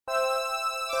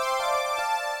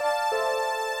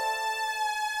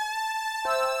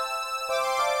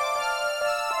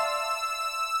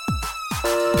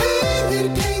Hei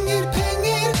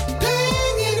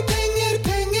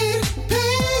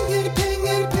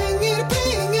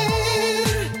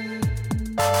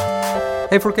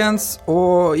folkens,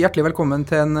 og hjertelig velkommen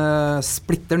til en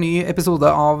splitter ny episode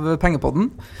av Pengepodden.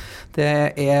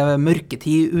 Det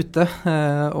mørketid ute,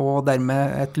 og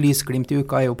dermed et lysglimt I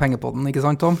uka jo Pengepodden, ikke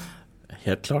sant Tom?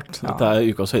 Helt klart, dette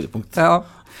ukas høydepunkt. Ja,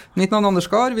 mitt navn Anders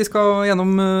Skar, vi skal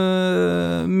gjennom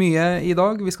mye I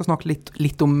dag. Vi skal snakke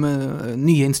litt om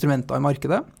nye instrumenter I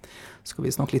markedet. Skal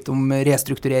vi snakke litt om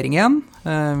restrukturering igjen.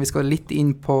 Vi skal litt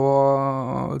inn på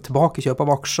tilbakekjøp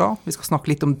av aksjer. Vi skal snakke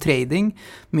litt om trading.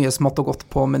 Mye smått og godt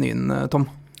på menyen, Tom.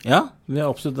 Ja, vi har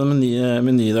absolutt en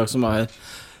meny I dag som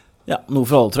noe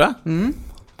for alle, tror jeg.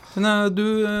 Men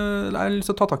du, jeg har lyst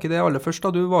til å ta tak I det aller først.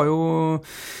 Da. Du var jo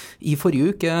I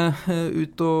forrige uke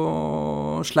ut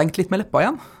og slengt litt med leppa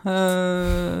igjen.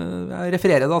 Jeg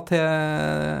refererer da til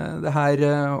det her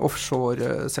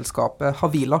offshore-selskapet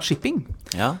Havila Shipping,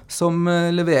 som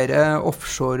leverer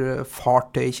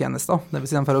offshore-fartøytjenester. Det vil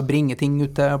si for å bringe ting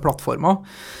ut til plattformer.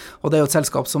 Og det jo et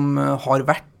selskap som har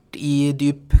vært I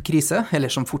dyp krise,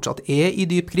 eller som fortsatt I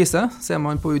dyp krise. Ser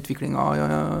man på utviklingen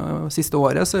siste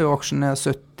året, så jo aksjen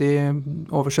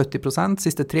over 70%.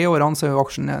 Siste 3 årene så jo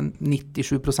aksjen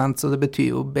 97%, så det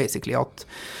betyr jo basically at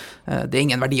det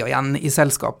ingen verdier igjen I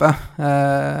selskapet.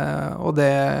 Og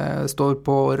det står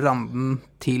på randen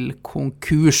til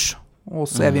konkurs. Og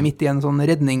så vi midt I en sånn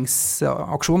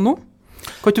redningsaksjon nå.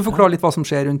 Kan du forklare litt hva som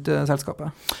skjer rundt selskapet?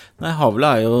 Nei,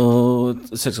 Havila jo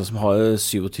et selskap som har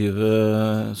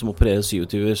 27, som opererer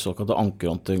 27 såkalte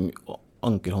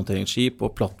ankerhåndteringsskip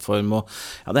og plattform, og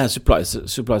det et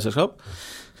supply-selskap.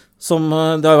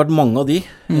 Det har vært mange av de.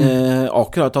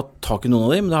 Aker har tatt tak I noen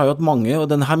av de, men det har jo vært mange, og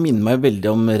denne her minner meg veldig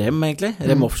om REM egentlig.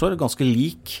 REM Offshore, ganske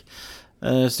lik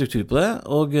struktur på det,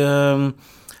 og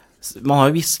man har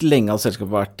jo visst lenge at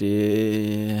selskapet har vært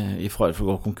I fare for å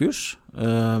gå konkurs.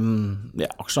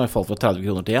 Aksjen har falt fra 30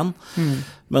 kroner til 1.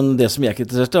 Men det som jeg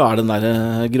kritiserte den der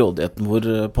grådigheten hvor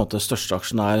på en måte største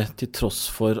aksjen til tross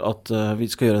for at vi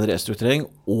skal gjøre en restrukturering,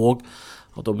 og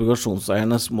at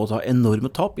obligasjonseierne må ta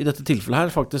enorme tap. I dette tilfellet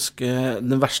her faktisk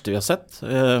den verste vi har sett,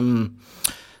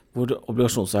 hvor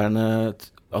obligasjonseierne,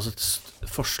 altså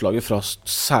forslaget fra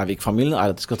Sævik-familien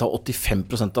at de skal ta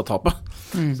 85% av tapet.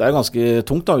 Så det ganske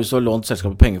tungt da, hvis du har lånt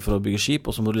selskapet penger for å bygge skip,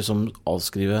 og så må du liksom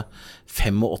avskrive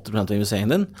 85% av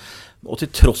investeringen din. Og til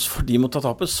tross for de må ta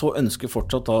tapet, så ønsker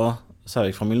fortsatt da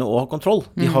Sævik-familien å ha kontroll.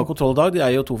 De har kontroll I dag, de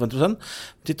jo 52%.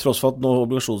 Til tross for at nå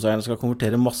obligasjonseierne skal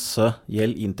konvertere masse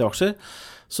gjeld inn til aksjer,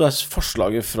 så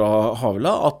forslaget fra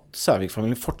Havila at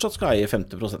Sævik-familien fortsatt skal eie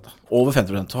 50%, over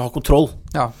 50%, og ha kontroll.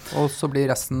 Ja, og så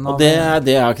blir resten av... Og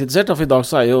det jeg har kritisert, for I dag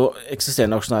så jo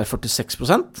eksisterende aksjonær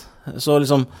 46%, så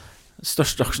liksom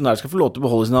største aksjonærer skal få lov til å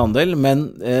beholde sin andel,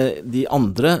 men de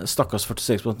andre stakkars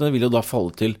 46% vil jo da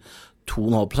falle til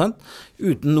 2,5%,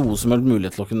 uten noe som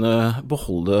mulighet til å kunne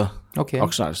beholde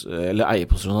aksjonærer, eller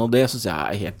eierposisjoner, og det synes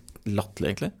jeg helt latterlig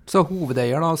egentlig. Så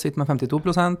hovedeier da sitter med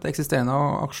 52%, eksisterende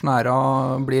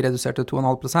aksjonærer blir redusert til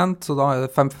 2,5%, så da det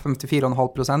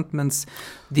 54,5%, mens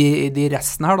de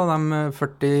resten her da, de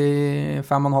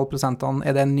 45,5%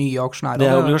 det nye aksjonærer.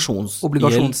 Det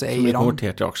obligasjonsgjeld som blir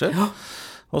konvertert til aksjer. Ja.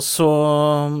 Og så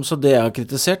det jeg har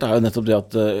kritisert jo nettopp det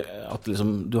at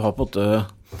liksom, du har på en måte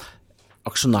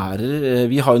aksjonærer,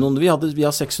 vi har jo noen, vi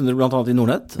har 600 blant annet I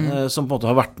Nordnet, som på en måte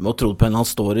har vært med og trodd på en eller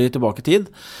annen story tilbake I tid,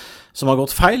 som har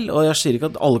gått feil, og jeg sier ikke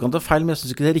at alle kan ta feil, men jeg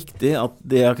synes ikke det riktig at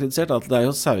det jeg har kritisert, at det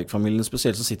jo Sævik-familien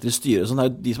spesielt som sitter I styret, så det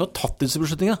jo de som har tatt disse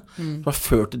beslutningene, som har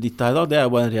ført til ditt her I dag, det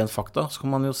jo bare en ren fakta. Så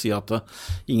kan man jo si at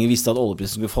ingen visste at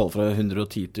oljeprisen skulle falle fra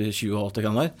 110 til 20 og alt det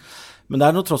kan der. Men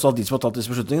det nå tross alt de som har tatt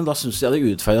disse beslutningene, da synes jeg det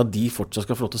urettferdig at de fortsatt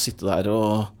skal få lov til å sitte der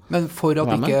og... Men for at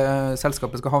ikke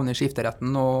selskapet skal havne I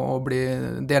skifteretten og bli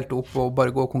delt opp og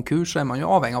bare gå konkurs, så man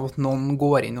jo avhengig av at noen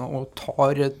går inn og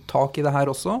tar tak I det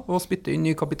her også, og spytter inn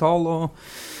ny kapital, og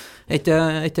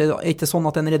ikke sånn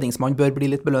at en redningsmann bør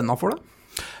bli litt belønnet for det?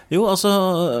 Jo,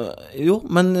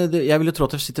 men jeg vil jo tro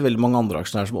at det sitter veldig mange andre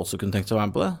aksjonærer som også kunne tenkt seg å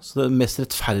være med på det, så det mest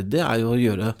rettferdige jo å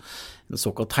gjøre en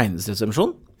såkalt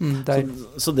tegnesrettsemisjon.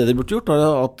 Så det de burde gjort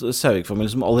at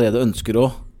Sævik-familien som allerede ønsker å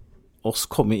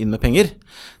komme inn med penger,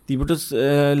 de burde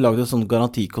lage et sånt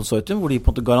garantikonsortium hvor de på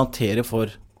en måte garanterer for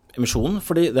emisjonen,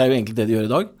 for det jo egentlig det de gjør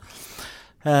I dag.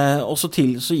 Og så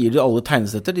gir de alle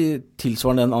tegnesretter, de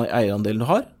tilsvarende den eierandelen du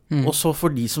har, og så for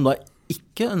de som da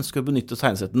ikke ønsker å benytte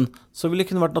tegnesetten, så vil det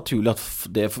kunne vært naturlig at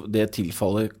det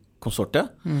tilfaller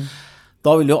konsortiet.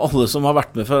 Da vil jo alle som har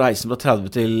vært med fra reisen fra 30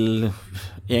 til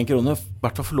 1 krone, I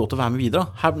hvert fall få lov til å være med videre.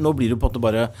 Nå blir det på en måte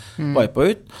bare wipet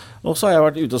ut. Og så har jeg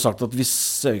vært ute og sagt at hvis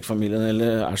Sævik-familien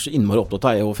så innmari opptatt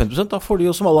av over 50%, da får de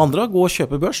jo som alle andre gå og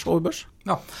kjøpe over børs.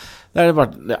 Ja.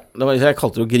 Jeg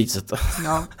kalte det jo grisete.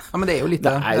 Ja, men det er jo litt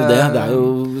det.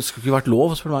 Det skulle ikke vært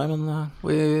lov, spør meg, men...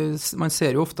 Man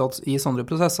ser jo ofte at i sånne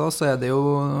prosesser så er det jo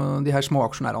de her små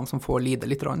aksjonærene som får lide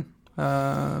litt.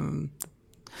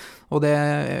 Og det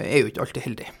er jo ikke alltid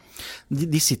heldig.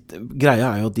 Greia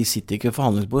er jo at de sitter ikke ved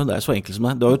forhandlingsbordet, det er så enkelt som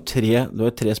det. Du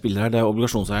har tre spillere her, det er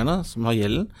obligasjonseierne som har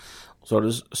gjelden, og så har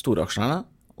du store aksjonærene,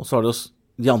 og så har du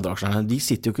de andre aksjonærene. De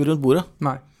sitter jo ikke rundt bordet.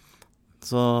 Nei.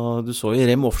 Så du så i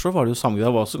Rem Offshore var det jo samme, det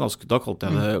var så ganske, da kalte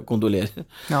jeg det kondolerer.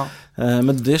 Ja.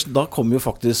 Men da kom jo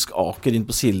faktisk Aker inn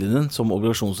på sidelinjen som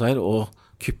obligasjonseier og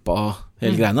kuppa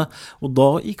hele greiene. Og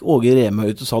da gikk Åge Reme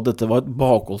ut og sa at dette var et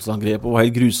bakholdsangrep og var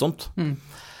helt grusomt.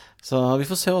 Så vi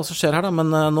får se hva som skjer her da,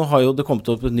 men nå har jo det kommet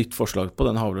opp et nytt forslag på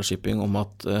denne Havla Shipping om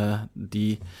at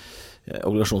de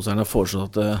obligasjonseierne har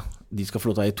foreslått at de skal få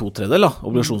lov til å eie 2/3,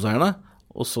 obligasjonseierne,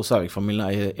 og så Sævik-familien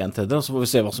eier 1/3, og så får vi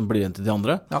se hva som blir igjen til de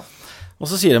andre. Ja. Og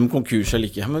så sier de konkurs eller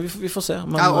ikke, men vi får se.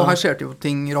 Men, ja, og her skjer det jo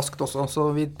ting raskt også, så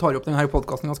vi tar opp denne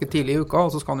podcasten ganske tidlig i uka,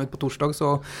 og så skal den ut på torsdag,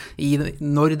 så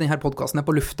når denne podcasten er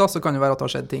på lufta, så kan det være at det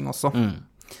har skjedd ting også.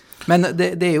 Men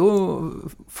det er jo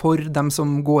for dem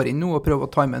som går inn nå og prøver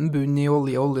å ta med en bunn i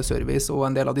oljeservice og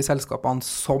en del av de selskapene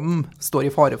som står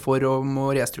i fare for å må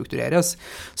restruktureres,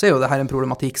 så er jo det her en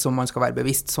problematikk som man skal være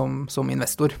bevisst som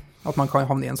investor, at man kan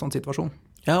havne i en sånn situasjon.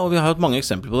 Ja, og vi har hatt mange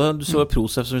eksempler på det. Du så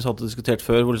Prosef som vi satt og diskutert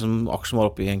før, hvor liksom aksjen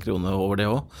var oppe i 1 krone over det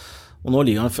også. Og nå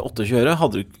ligger den for 28 øre.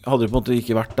 Hadde du på en måte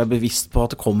ikke vært der bevisst på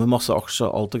at det kommer masse aksjer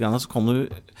og alt og greiene, så kan du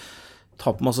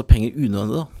ta på masse penger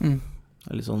unødvendig da. Det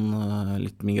er litt sånn,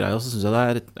 litt min greie, og så synes jeg det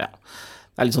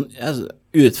er litt sånn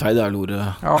urettferdig er ordet.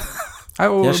 Ja.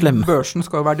 Og børsen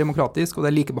skal jo være demokratisk, og det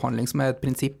er likebehandling som er et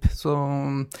prinsipp. Så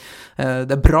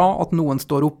det er bra at noen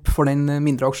står opp for den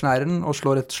mindre aksjonæren og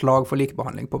slår et slag for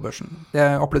likebehandling på børsen. Det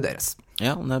applauderes.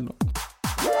 Ja, det er bra.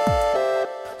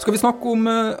 Skal vi snakke om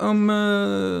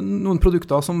noen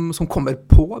produkter som kommer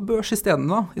på børs i stedet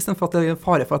da? I stedet for at det er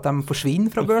fare for at de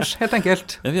forsvinner fra børs, helt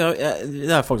enkelt. Ja, det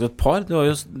er faktisk et par. Du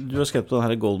har skrevet på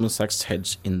denne Goldman Sachs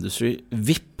Hedge Industry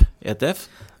VIP ETF.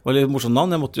 Det var litt morsomt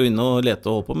navn, jeg måtte jo inn og lete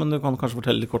og holde på, men du kan kanskje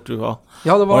fortelle litt kort hva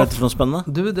er dette for noe spennende?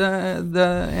 Det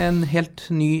er en helt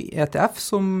ny ETF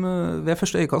som ved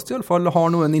første øyekast i alle fall har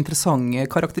noen interessante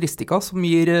karakteristikker som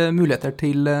gir muligheter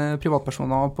til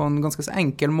privatpersoner på en ganske så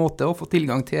enkel måte å få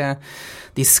tilgang til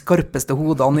de skarpeste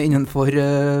hodene innenfor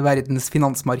verdens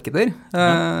finansmarkeder.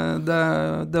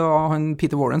 Det var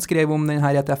Peter Warren skrev om denne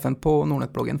ETF-en på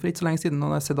Nordnet-bloggen for ikke så lenge siden,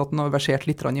 og jeg har sett at den har versert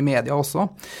litt i media også.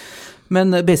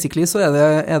 Men basically så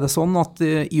er det sånn at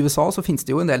i USA så finnes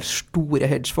det jo en del store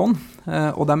hedgefond,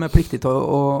 og de er pliktige til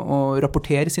å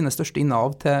rapportere sine største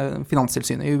innehav til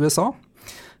Finanstilsynet i USA.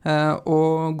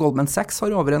 Og Goldman Sachs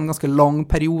har over en ganske lang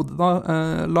periode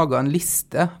laget en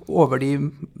liste over de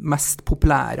mest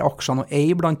populære aksjene å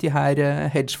eie blant de her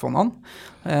hedgefondene,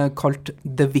 kalt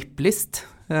The VIP-list,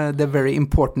 The Very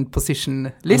Important Position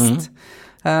List.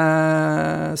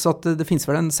 Så at det finnes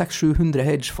vel en 600-700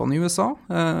 hedgefond i USA,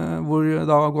 hvor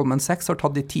da Goldman Sachs har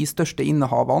tatt de 10 største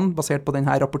innehavene basert på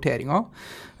denne rapporteringen,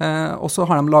 og så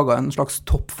har de laget en slags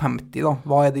topp 50 da.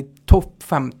 Hva er de topp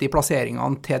 50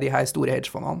 plasseringene til de her store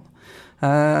hedgefondene?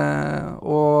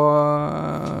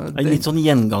 Og det er litt sånn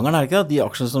gjengangeren, er det ikke? De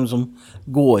aksjene som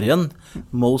går igjen,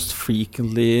 most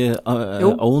frequently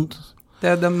owned.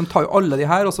 De tar jo alle de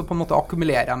her, og så på en måte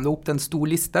akkumulerer de det opp til en stor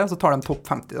liste, så tar de topp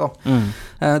 50 da.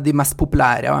 De mest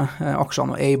populære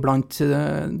aksjene er blant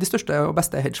de største og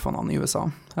beste hedgefondene i USA.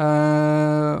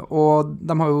 Og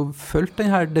de har jo fulgt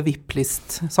den her The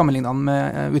VIP-list sammenlignet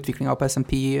med utviklingen på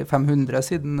S&P 500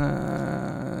 siden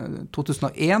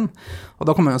 2001, og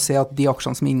da kan man jo se at de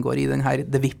aksjene som inngår i den her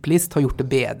The VIP-list har gjort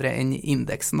det bedre enn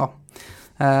indeksen da.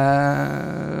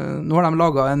 Nå har de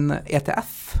laget en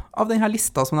ETF av denne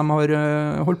lista som de har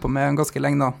holdt på med ganske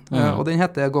lenge da, og den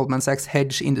heter Goldman Sachs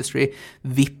Hedge Industry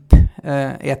VIP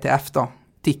ETF da,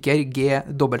 ticker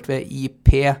GWIP,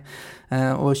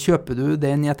 og kjøper du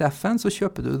den ETF-en, så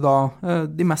kjøper du da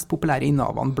de mest populære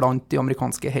innehavene blant de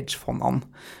amerikanske hedgefondene,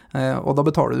 og da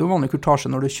betaler du vanlig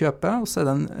kurtasje når du kjøper, og så er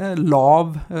det en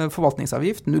lav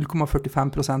forvaltningsavgift,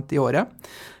 0,45% i året,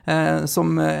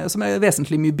 som er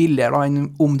vesentlig mye billigere da, enn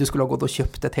om du skulle ha gått og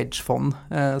kjøpt et hedgefond,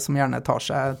 som gjerne tar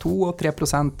seg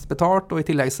 2-3% betalt, og i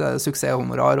tillegg så er det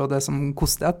suksesshonorar og det som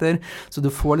koster etter, så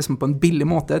du får liksom på en billig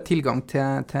måte tilgang til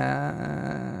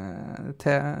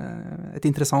et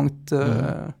interessant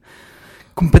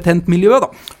kompetent miljø da.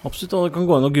 Absolutt, og du kan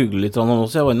gå inn og google litt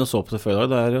også. Jeg var inne og så på det før i dag.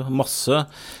 Det er masse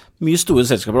Mye store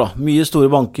selskaper da, mye store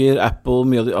banker, Apple,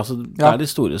 mye av de, altså det de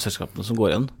store selskapene som går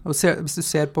igjen. Hvis du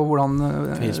ser på hvordan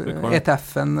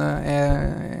ETF-en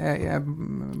er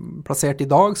plassert i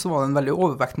dag, så var det en veldig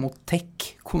overvekt mot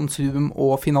tech, konsum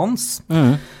og finans.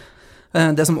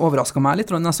 Det som overrasket meg litt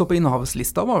når jeg så på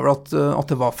innehavslista var vel at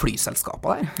det var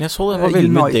flyselskaper der. Jeg så det, var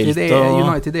veldig mye Delta.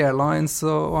 United Airlines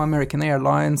og American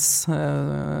Airlines.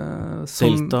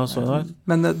 Delta, så der.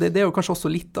 Men det jo kanskje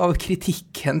også litt av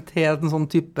kritikken til en sånn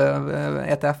type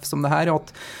ETF som det her,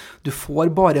 at du får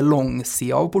bare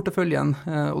long-sida av porteføljen,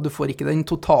 og du får ikke den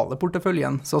totale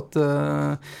porteføljen, så at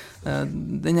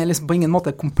den liksom på ingen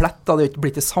måte komplett, da. Det ikke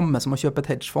blitt det samme som å kjøpe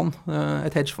et hedgefond.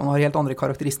 Et hedgefond har helt andre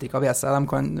karakteristikker ved seg, de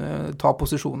kan ta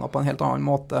posisjoner på en helt annen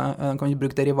måte, de kan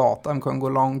bruke derivater, de kan gå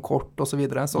lang, kort og så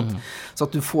videre, så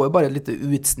at du får bare et lite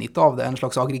utsnitt av det, en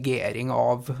slags aggregering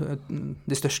av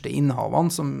de største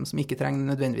innehavene, som ikke trenger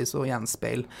nødvendigvis å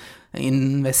gjenspeile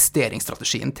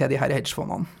investeringsstrategien til de her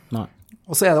hedgefondene. Nei.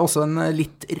 Og så det også en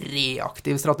litt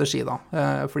reaktiv strategi da,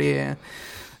 fordi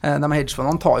de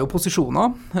hedgefondene tar jo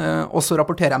posisjoner, og så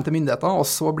rapporterer de til myndigheter, og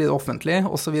så blir det offentlig,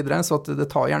 og så videre, så at det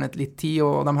tar gjerne litt tid,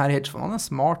 og de her hedgefondene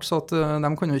smart, så at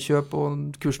de kan jo kjøpe,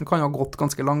 og kursen kan jo ha gått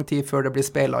ganske lang tid før det blir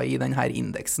speilet i den her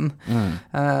indeksen.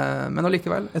 Men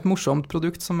allikevel, et morsomt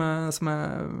produkt som er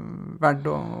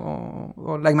verdt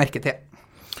å legge merke til.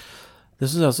 Det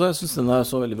synes jeg også, jeg synes den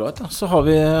så veldig bra ut. Ja. Så har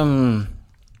vi...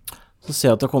 Så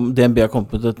ser jeg at DNB har kommet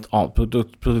med et annet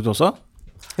produkt også.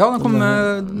 Ja, den kom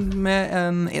med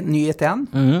en ny ETN.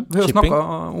 Vi har jo snakket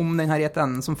om denne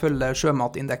ETN som følger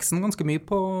sjømatindeksen ganske mye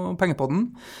på Pengepodden.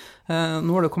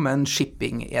 Nå har det kommet en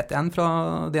shipping-ETN fra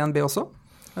DNB også,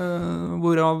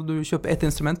 hvorav du kjøper et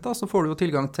instrument, da, så får du jo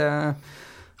tilgang til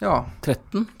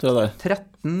 13, tror jeg det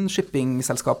 13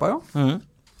 shipping-selskaper, ja.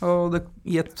 Og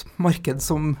i et marked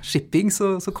som shipping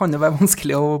så kan det være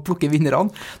vanskelig å plukke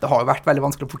vinnerne. Det har jo vært veldig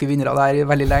vanskelig å plukke vinnere der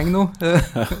veldig lenge nå.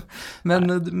 Men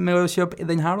med å kjøpe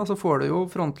den her da, så får du jo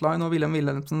Frontline og Wilhelm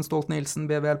Wilhelmsen, Stolt-Nielsen,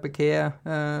 BWLPK,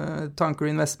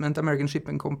 Tanker Investment, American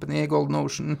Shipping Company, Golden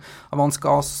Ocean, Avance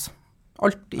Gas,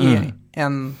 alt i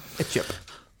et kjøp.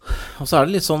 Og så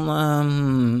det litt sånn,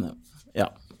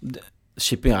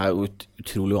 shipping jo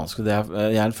utrolig vanskelig.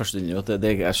 Jeg den første inni at det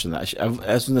jeg skjønner.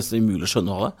 Jeg synes nesten det umulig å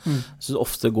skjønne hva det. Jeg synes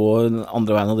ofte går den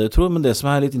andre veien av det jeg tror, men det som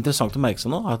litt interessant å merke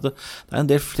seg nå, at det en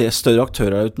del flere større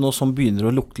aktører ute nå som begynner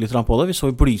å lukte litt på det. Vi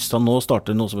så i Blystad nå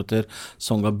starter noe som heter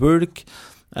Songa Bulk.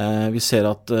 Vi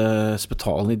ser at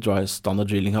Spetalen i Dry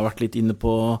Standard Drilling har vært litt inne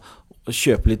på å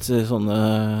kjøpe litt sånne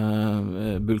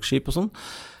bulkskip og sånn.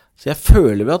 Så jeg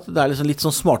føler at det liksom litt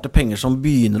sånn smarte penger som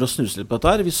begynner å snuse litt på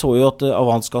dette her. Vi så jo at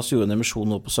Avance Gas gjorde en emisjon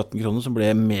nå på 17 kroner som ble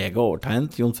mega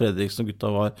overtegnet. Jon Fredriksen og gutta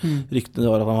ryktene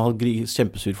var at han var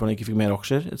kjempesur for han ikke fikk mer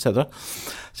aksjer, etc.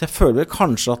 Så jeg føler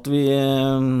kanskje at vi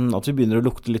begynner å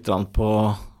lukte litt på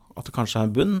at det kanskje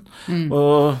en bunn.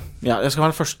 Og jeg skal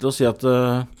være den første til å si at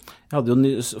jeg hadde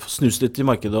jo snust litt i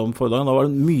markedet om forrige dag. Da var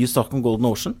det mye snakk om Golden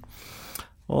Ocean.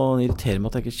 Og det irriterer meg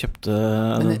at jeg ikke kjøpte...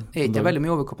 Men det ikke veldig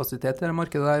mye overkapasitet i det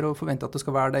markedet der, og forventer at det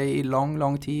skal være det i lang,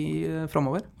 lang tid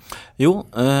fremover? Jo,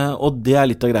 og det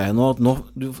litt av greia nå, at nå,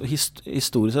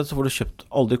 historisk sett så får du kjøpt,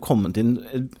 aldri kommet inn,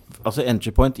 altså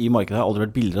entry point i markedet har aldri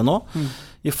vært billigere nå,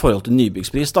 i forhold til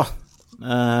nybyggspris da.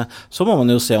 Så må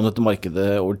man jo se om dette markedet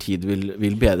over tid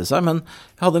vil bedre seg, men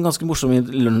jeg hadde en ganske morsom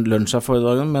lunsj her forrige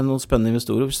dagen med noen spennende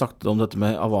investorer. Vi snakket om dette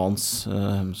med Avance,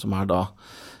 som da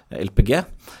LPG,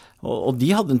 og de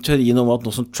hadde en teori om at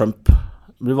nå som Trump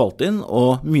ble valgt inn,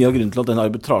 og mye av grunnen til at den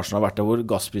arbitrasjen har vært der hvor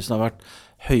gassprisen har vært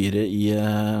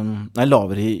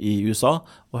lavere i USA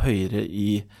og høyere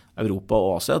i Europa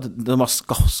og Asia, de har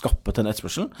skappet en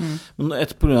etterspørsel. Men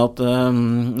på grunn av at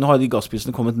nå har de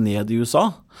gassprisene kommet ned i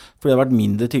USA, for det har vært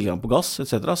mindre tilgang på gass,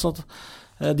 etc. Så at,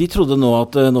 de trodde nå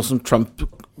at nå som Trump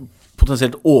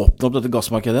potensielt åpne opp dette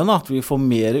gassmarkedet igjen, at vi får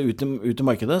mer ut i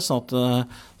markedet, sånn at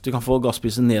vi kan få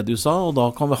gassprisen ned i USA, og da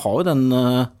kan vi ha jo den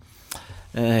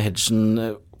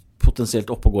hedgen potensielt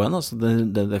opp og gå igjen. Altså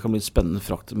det kan bli et spennende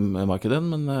fraktmarked,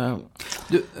 men det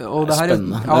er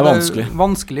spennende. Det vanskelig. Det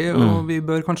vanskelig, og vi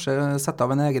bør kanskje sette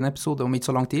av en egen episode om ikke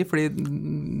så lang tid, fordi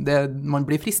man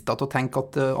blir fristet til å tenke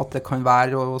at det kan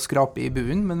være å skrape i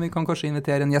bunnen, men vi kan kanskje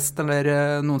invitere en gjest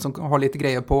eller noen som har litt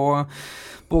greie på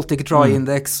Baltic Dry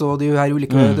Index og de her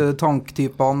ulike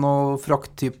tanktypene og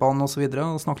frakttypene og så videre,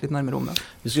 og snakke litt nærmere om det.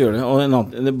 Vi skal gjøre det,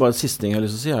 og det bare siste ting jeg har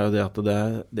lyst til å si jo det at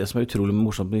det som utrolig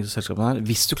morsomt med disse selskapene her,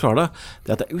 hvis du klarer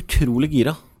det at det utrolig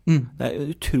gira. Det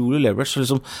utrolig leverage, så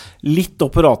liksom litt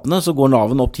opp på ratene, så går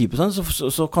naven opp 10%,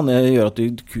 så kan det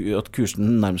gjøre at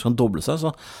kursen nærmest kan doble seg,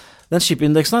 så Den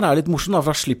chip-indeksen her litt morsom, da,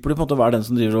 for da slipper du på en måte å være den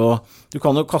som driver og... Du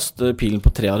kan jo kaste pilen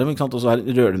på 3 av dem, ikke sant? Og så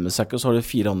rører det med seg, og så har du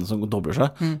 4 andre som dobler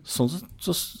seg. Sånn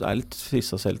så jeg litt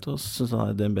fristet selv til å synes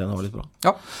DNB-en var litt bra.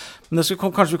 Ja. Men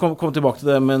kanskje vi komme tilbake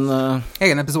til det med en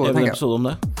egen episode, tenker jeg. Om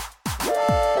det.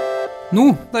 Nå,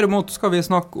 derimot, skal vi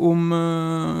snakke om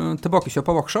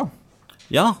tilbakekjøp av aksjer.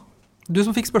 Ja. Du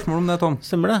som fikk spørsmål om det, Tom.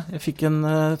 Stemmer det. Jeg fikk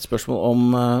et spørsmål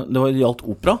om, det gjaldt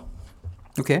Opera.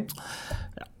 Ok.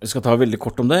 Ja, vi skal ta veldig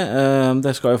kort om det.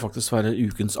 Det skal jo faktisk være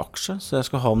ukens aksje, så jeg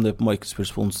skal ha om det på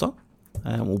Markedspuls på onsdag.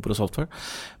 Om Opera Software.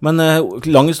 Men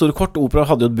lang historie kort, Opera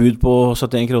hadde jo et bud på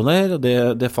 71 kroner, og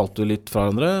det falt jo litt fra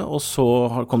hverandre, og så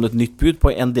kom det et nytt bud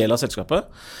på en del av selskapet.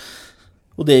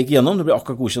 Og det gikk igjennom, det ble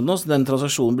akkurat godkjent nå, så den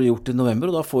transaksjonen ble gjort i november,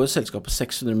 og da får selskapet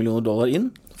 $600 millioner inn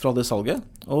fra det salget.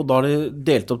 Og da har de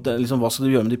delt opp, liksom, hva skal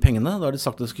du gjøre med de pengene? Da har de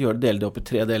sagt at de skal dele det opp i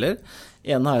 3 deler.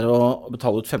 Ene å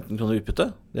betale ut 15 kroner utbytte,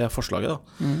 det forslaget da.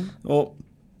 Og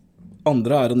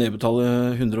andre å nedbetale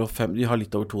 105, de har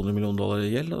litt over $200 millioner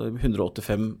i gjeld, og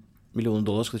 $185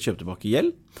 millioner skal de kjøpe tilbake i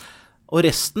gjeld. Og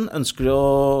resten ønsker de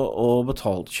å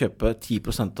kjøpe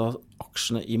 10% av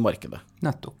aksjene i markedet.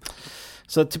 Nettopp.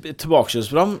 Så et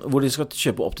tilbakekjøpsprogram hvor de skal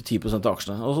kjøpe opp til 10% av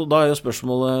aksjene. Og så da jo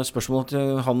spørsmålet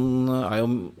til han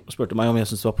spurte meg om jeg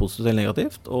synes det var positivt eller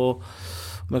negativt, og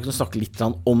om jeg kunne snakke litt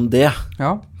om det.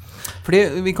 Ja, fordi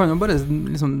vi kan jo bare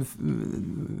liksom,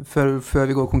 før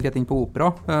vi går konkret inn på Opera,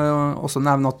 også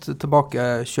nevne at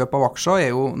tilbakekjøp av aksjer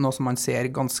jo noe som man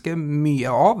ser ganske mye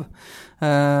av.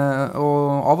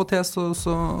 Og av og til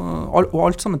og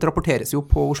alt sammen rapporteres jo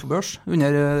på Oslo Børs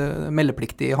under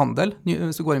meldepliktig handel.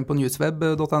 Hvis du går inn på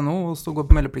newsweb.no og så går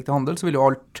på meldepliktig handel, så vil jo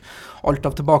alt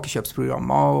av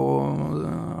tilbakekjøpsprogrammer og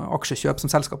aksjekjøp som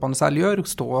selskapene selv gjør,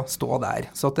 stå der.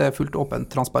 Så at det fullt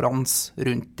åpent transparens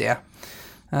rundt det.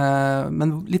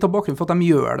 Men litt av bakgrunnen for at de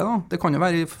gjør det da, det kan jo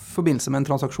være i forbindelse med en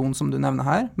transaksjon som du nevner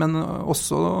her, men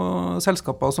også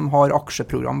selskaper som har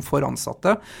aksjeprogram for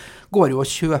ansatte går jo å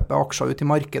kjøpe aksjer ut i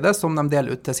markedet som de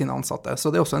deler ut til sine ansatte,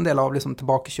 så det også en del av liksom,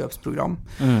 tilbakekjøpsprogram.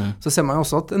 Så ser man jo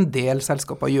også at en del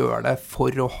selskaper gjør det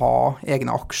for å ha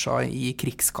egne aksjer i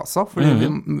krigskassa, for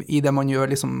i det man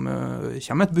gjør liksom,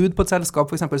 kommer et bud på et selskap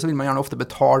for eksempel, så vil man gjerne ofte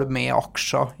betale med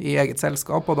aksjer i eget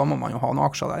selskap, og da må man jo ha noen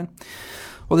aksjer der.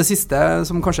 Og det siste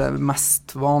som kanskje er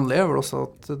mest vanlig vel også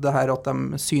at det her at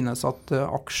de synes at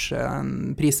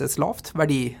aksjen prises lavt,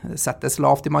 verdisettes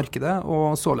lavt i markedet,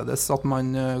 og således at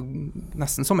man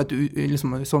nesten som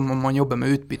om man jobber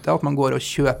med utbytte, at man går og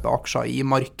kjøper aksjer i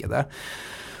markedet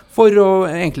for å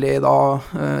egentlig da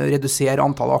redusere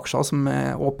antall aksjer som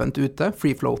er åpent ute,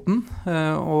 free-floaten,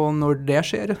 og når det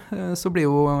skjer, så blir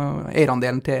jo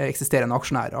eierandelen til eksisterende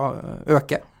aksjonærer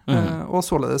øke. Og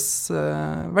således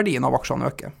verdien av aksjene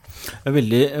øker. Det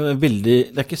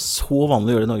er ikke så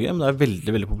vanlig å gjøre det i Norge, men det er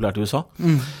veldig, veldig populært i USA.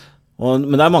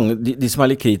 Men det er mange, de som er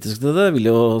litt kritiske til det, vil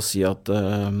jo si at,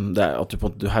 at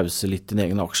du hauser litt din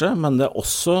egen aksje, men det er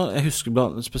også, jeg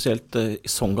husker spesielt i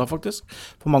Songa faktisk,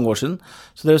 for mange år siden,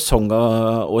 så det Songa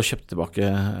og kjøpte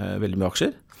tilbake veldig mye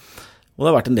aksjer. Og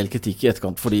det har vært en del kritikk i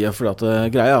etterkant, fordi at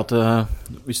greia at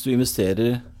hvis du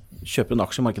kjøper en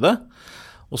aksje i markedet,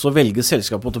 og så velger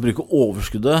selskapet å bruke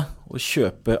overskuddet og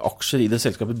kjøpe aksjer i det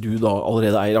selskapet du da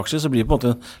allerede eier aksjer, så blir det på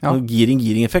en måte en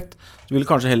gearing-effekt. Du vil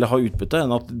kanskje heller ha utbytte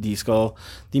enn at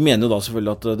de mener jo da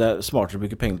selvfølgelig at det er smartere å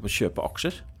bruke penger på å kjøpe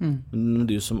aksjer. Men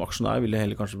du som aksjonær vil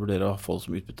heller kanskje vurdere å få det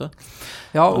som utbytte.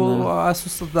 Ja, og jeg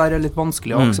synes at det er litt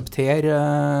vanskelig å akseptere.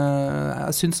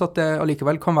 Jeg synes at det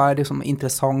allikevel kan være liksom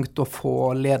interessant å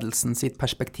få ledelsen sitt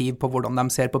perspektiv på hvordan de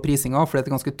ser på prisinga, for det er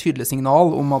et ganske tydelig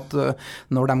signal om at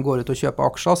når de går ut og kjøper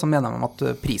aksjer, så mener de at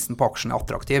prisen på aksjen er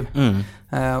attraktiv.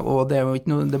 Og det er jo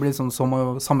ikke noe, det blir sånn som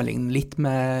å sammenligne litt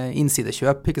med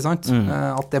innsidekjøp, ikke sant?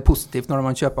 At det er positivt når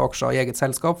man kjøper aksjer i eget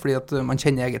selskap, fordi at man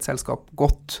kjenner eget selskap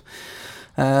godt.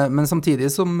 Men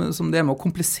samtidig som det er med å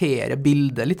komplisere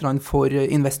bildet litt for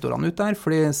investorene ut der,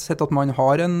 fordi sett at man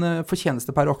har en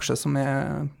fortjeneste per aksje som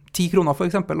er 10 kroner for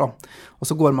eksempel da, og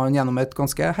så går man gjennom et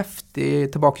ganske heftig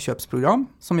tilbakekjøpsprogram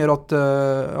som gjør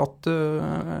at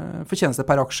fortjeneste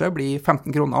per aksje blir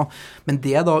 15 kroner, men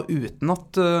det da uten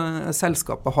at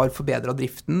selskapet har forbedret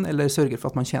driften eller sørger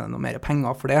for at man tjener noe mer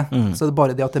penger for det, så det er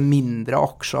bare det at det er mindre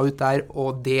aksjer ut der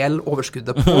og del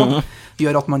overskuddet på,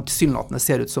 gjør at man tilsynelatende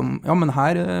ser ut som, ja men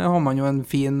her har man jo en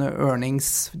fin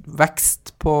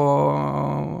earningsvekst på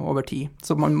over tid,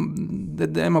 så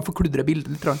man får kludre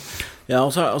bildet litt. Ja,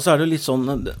 og så er det litt sånn,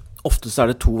 oftest er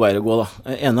det 2 veier å gå da.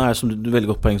 Ene er som du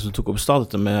veldig godt poeng som du tok opp i stad,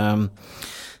 dette med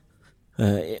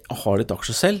har litt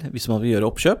aksjer selv, hvis man vil gjøre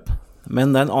oppkjøp.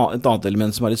 Men det er et annet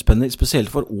element som er litt spennende, spesielt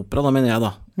for Opera, da mener jeg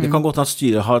da. Det kan godt at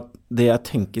styret har det jeg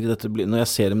tenker i dette, når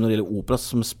jeg ser dem når det gjelder Opera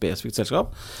som spesifikt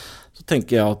selskap, så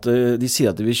tenker jeg at de sier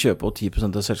at de vil kjøpe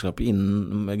 10% av selskapet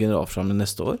innen generalforsamlingen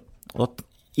neste år. Og at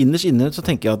innerst inne så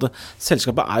tenker jeg at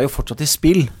selskapet er jo fortsatt i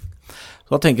spill.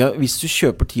 Så da tenker jeg, hvis du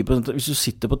kjøper 10%, hvis du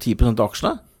sitter på 10% av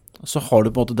aksjene, så har du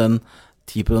på en måte den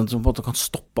 10% som på en måte kan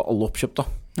stoppe alle oppkjøp da.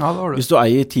 Ja, det har du. Hvis du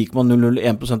eier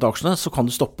 10,001% av aksjene, så kan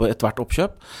du stoppe et hvert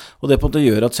oppkjøp, og det på en måte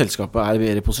gjør at selskapet er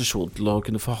mer i posisjon til å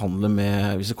kunne forhandle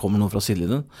med, hvis det kommer noen fra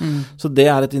sidelinjen. Så det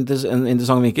er en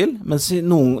interessant vinkel, mens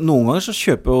noen ganger så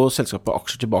kjøper jo selskapet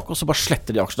aksjer tilbake, og så bare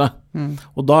sletter de aksjene.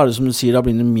 Og da er det som du sier, da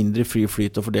blir det mindre fri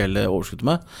flyt å fordele overskuddet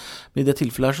med. Men i det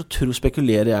tilfellet her så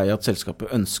spekulerer jeg i at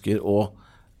selskapet ønsker å,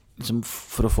 liksom,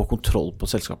 for å få kontroll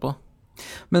på selskapet.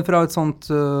 Men fra et sånt,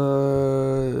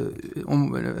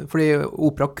 fordi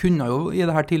Opera kunne jo i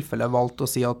dette tilfellet valgt å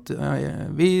si at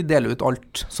vi deler ut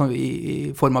alt som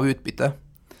i form av utbytte.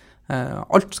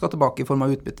 Alt skal tilbake i form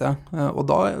av utbytte, og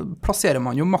da plasserer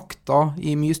man jo makta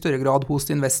i mye større grad hos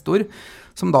investor,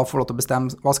 som da får lov til å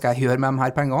bestemme hva skal jeg gjøre med de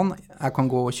her pengene. Jeg kan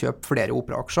gå og kjøpe flere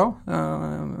Opera-aksjer,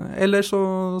 eller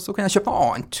så kan jeg kjøpe noe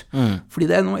annet. Fordi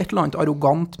det er noe et eller annet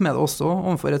arrogant med det også,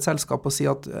 overfor et selskap å si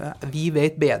at vi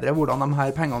vet bedre hvordan de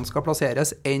her pengene skal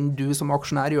plasseres enn du som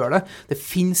aksjonær gjør det. Det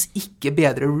finnes ikke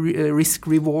bedre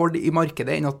risk-reward i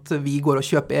markedet enn at vi går og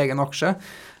kjøper egen aksje,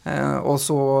 og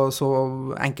så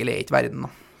enkel er ikke verden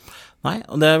da. Nei,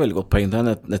 og det er veldig godt poeng, det er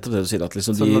nettopp det du sier, at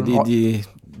liksom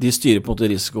de styrer på en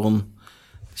måte risikoen,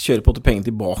 kjører på en måte penger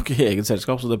tilbake i eget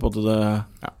selskap, så det er på en måte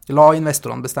ja. La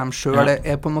investorene bestemme selv, det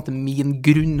er på en måte min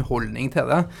grunnholdning til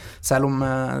det, selv om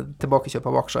tilbakekjøp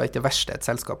av aksjer er ikke det verste et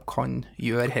selskap kan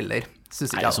gjøre heller,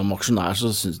 synes ikke jeg. Nei, som aksjonær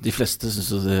så synes de fleste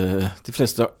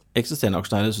eksisterende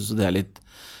aksjonærer synes det er litt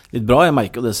bra, jeg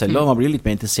merker det selv, og man blir litt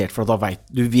mer interessert for at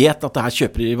du vet at det her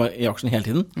kjøper i aksjen hele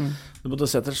tiden. Du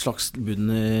måtte sette et slags bunn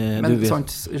i... Men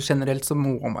generelt så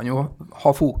må man jo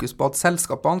ha fokus på at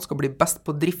selskapene skal bli best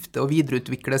på å drifte og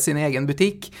videreutvikle sin egen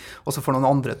butikk, og så får noen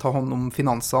andre ta hånd om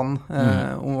finansene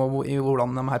og i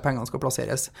hvordan de her pengene skal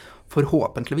plasseres.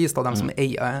 Forhåpentligvis da, dem som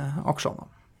eier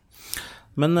aksjene.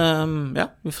 Men ja,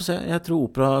 vi får se. Jeg tror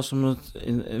Opera som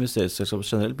investeringsselskap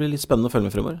generelt blir litt spennende å følge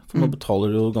med fremover. For nå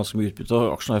betaler du jo ganske mye utbytte,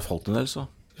 og aksjene har jo falt en del, så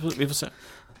vi får se.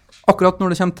 Akkurat når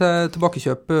det kommer til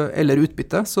tilbakekjøp eller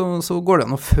utbytte, så går det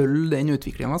an å følge den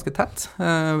utviklingen ganske tett.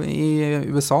 I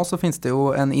USA så finnes det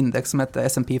jo en indeks som heter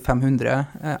S&P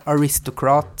 500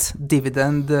 Aristocrat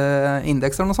Dividend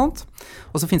Index eller noe sånt.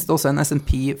 Og så finnes det også en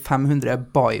S&P 500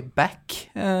 Buyback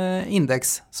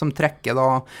Index som trekker da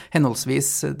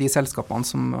henholdsvis de selskapene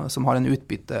som har en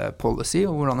utbyttepolicy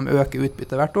og hvordan de øker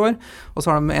utbytte hvert år. Og så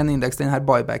har de en indeks, den her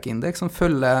Buyback Index, som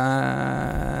følger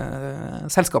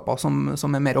selskaper som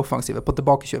er mer offensive på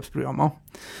tilbakekjøpsprogrammer.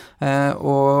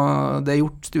 Og det er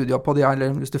gjort studier på de,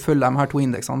 eller hvis du følger de her to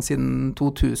indeksene siden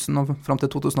 2000 og frem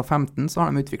til 2015, så har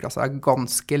de utviklet seg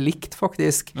ganske likt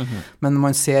faktisk. Men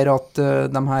man ser at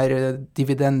de her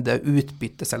dividende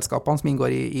utbytteselskapene som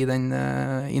inngår i den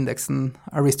indeksen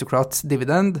Aristocrat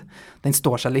Dividend, den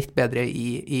står seg litt bedre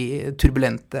i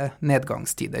turbulente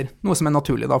nedgangstider. Noe som er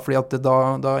naturlig da, fordi at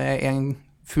da er en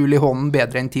fugl i hånden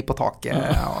bedre enn 10 på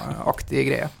taket-aktig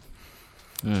greie.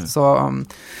 Så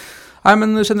nei,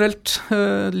 men generelt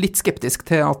litt skeptisk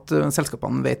til at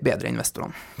selskapene vet bedre enn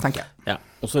investorene, tenker jeg. Ja,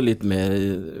 også veldig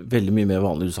mye mer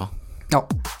vanlig i USA. Ja.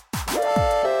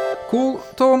 Cool,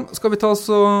 Tom. Skal vi ta oss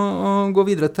og gå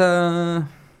videre til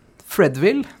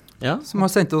Fredville, som har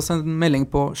sendt oss en melding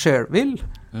på Shareville.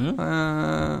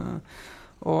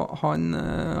 Og han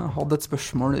hadde et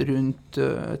spørsmål rundt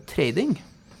trading.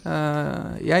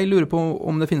 Jeg lurer på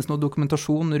om det finnes noe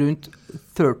dokumentasjon rundt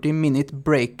 30-minute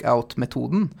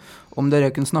breakout-metoden, om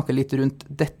dere kunne snakke litt rundt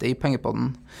dette i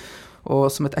Pengepodden. Og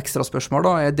som et ekstra spørsmål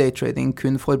da, er daytrading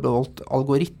kun forbeholdt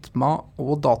algoritmer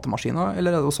og datamaskiner,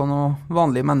 eller er det også noe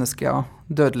vanlige mennesker,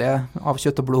 dødelige av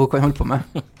kjøtt og blod, kan holde på med?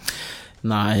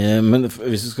 Nei, men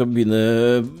hvis vi skal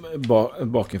begynne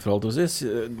bakenfra alt å si,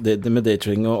 det med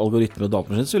daytrading og algoritmer og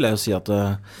datamaskiner, så vil jeg jo si at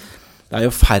det er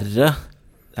jo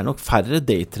nok færre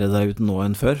daytradere der ute nå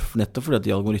enn før, nettopp fordi at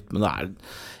de algoritmene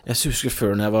jeg husker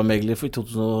før når jeg var megler for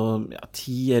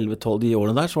 2010, 11, 12, de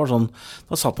årene der, så var det sånn,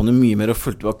 da satt man jo mye mer og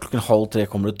fulgte med, klokken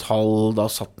 2:30 kommer det tall,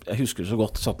 jeg husker det så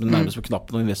godt, satt man nærmest på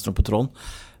knappen og investoren på tråden.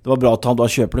 Det var bra at han da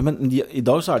kjøper det, men i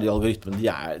dag så er de algoritmene,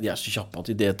 de er så kjappe at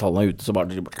i det tallene er ute, så bare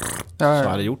så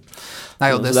er det gjort. Nei,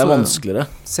 så det er vanskeligere.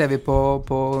 Ser vi på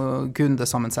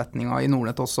kundesammensetninger i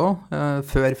Nordnett også,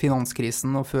 før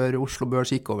finanskrisen og før Oslo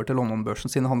Børs gikk over til London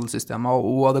Børsen sine handelssystemer,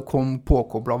 og det kom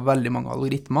påkoblet veldig mange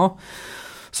algoritmer.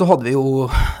 Så hadde vi jo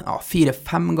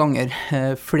 4-5 ganger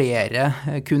flere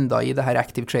kunder i det her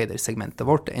Active Trader-segmentet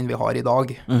vårt enn vi har i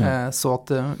dag. Så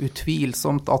at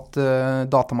utvilsomt at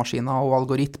datamaskiner og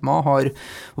algoritmer har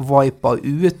wipet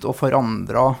ut og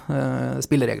forandret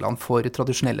spillereglene for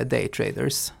tradisjonelle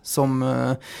daytraders, som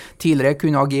tidligere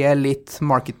kunne agere litt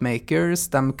market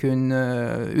makers, de kunne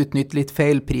utnytte litt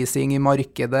feilprising i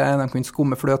markedet, de kunne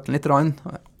skumme fløten litt.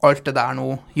 Alt det der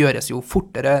nå gjøres jo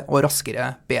fortere og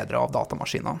raskere bedre av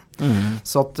datamaskiner.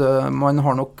 Så at man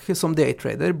har nok som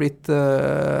daytrader blitt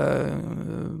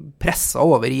presset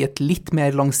over i et litt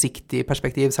mer langsiktig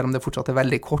perspektiv, selv om det fortsatt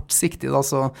veldig kortsiktig. Da,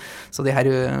 så de her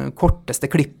korteste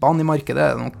klippene i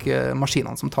markedet nok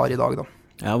maskinene som tar i dag. Da.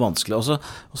 Ja, vanskelig. Og så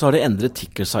har det endret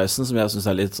ticker-sizen, som jeg synes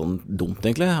litt sånn dumt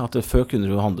egentlig. At før kunne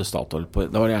du handle Statoil på,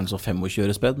 da var det gjerne så 25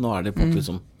 øre spedd, nå det på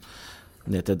liksom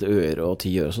ned til 1 øre og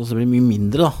 10 øre, så det blir mye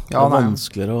mindre da. Det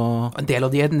vanskeligere å... En del av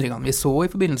de endringene vi så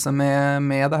i forbindelse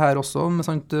med det her også, med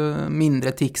sånt mindre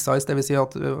tick size, det vil si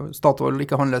at Statoil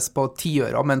ikke handles på 10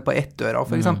 øre, men på 1 øre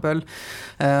for eksempel.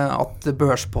 At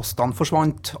børspostene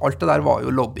forsvant. Alt det der var jo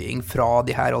lobbying fra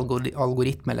de her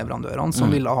algoritmeleverandørene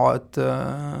som ville ha et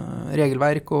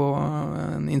regelverk og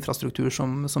en infrastruktur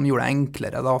som gjorde det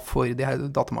enklere da, for de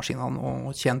her datamaskinene å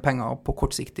tjene penger på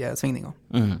kortsiktige svingninger.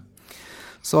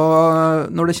 Så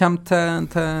når det kommer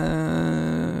til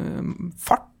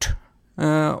fart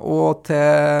og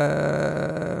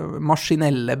til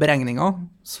maskinelle beregninger,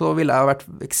 så ville jeg vært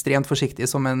ekstremt forsiktig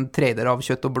som en trader av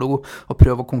kjøtt og blod og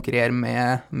prøve å konkurrere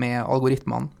med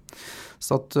algoritmene.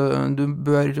 Så at du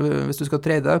bør, hvis du skal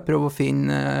trade, prøve å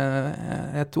finne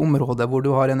et område hvor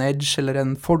du har en edge eller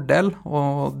en fordel,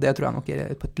 og det tror jeg nok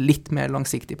på et litt mer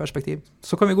langsiktig perspektiv.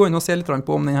 Så kan vi gå inn og se litt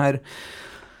på om den her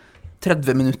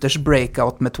 30 minutters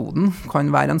breakout-metoden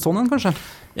kan være en sånn en, kanskje?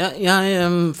 Ja,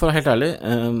 for å være helt ærlig,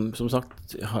 som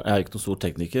sagt, jeg er ikke noen stor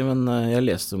tekniker, men jeg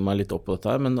leste meg litt opp på dette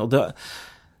her,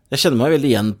 jeg kjenner meg veldig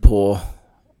igjen på,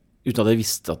 uten at jeg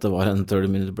visste at det var en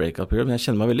 30-minute breakout-program, men jeg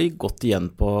kjenner meg veldig godt igjen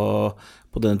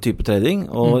på den type trading,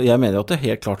 og jeg mener at det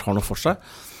helt klart har noe for seg.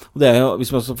 Og det jo,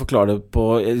 hvis man skal forklare det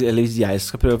på, eller hvis jeg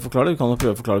skal prøve å forklare det, vi kan jo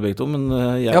prøve å forklare det begge to, men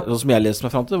som jeg leste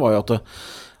meg frem til, var jo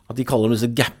at de kaller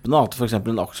disse gapene, at for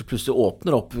eksempel en aksje plutselig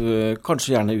åpner opp,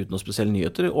 kanskje gjerne uten noen spesielle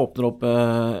nyheter, åpner opp,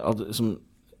 som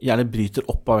gjerne bryter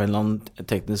opp av en eller annen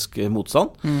teknisk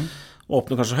motstand,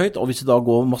 åpner kanskje høyt, og hvis det da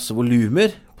går masse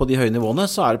volumer på de høye nivåene,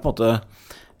 så det på en måte,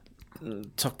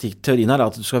 teorien her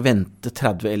at du skal vente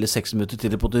 30 eller 60 minutter til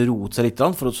det på å rote seg litt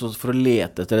for å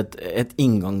lete etter et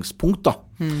inngangspunkt da.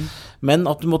 Men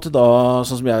at du måtte da,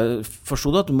 sånn som jeg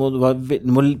forstod det, at du må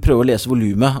prøve å lese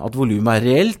volumet, at volumet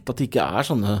reelt, at det ikke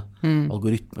sånne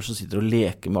algoritmer som sitter og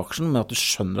leker med aksjen, men at du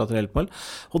skjønner at det reelt mål.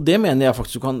 Og det mener jeg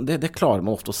faktisk det klarer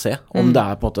man ofte å se, om det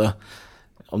på en måte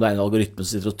om det en algoritme som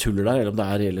sitter og tuller der, eller om det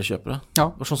reelle kjøpere.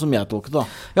 Ja. Det var sånn som jeg tolket da.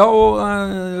 Ja, og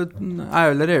jeg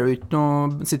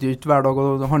sitter jo ikke hver dag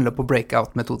og handler på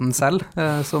breakout-metoden selv,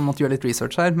 så måtte gjøre litt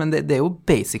research her, men det jo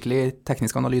basically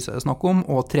teknisk analyse det snakk om,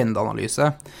 og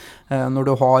trendanalyse. Når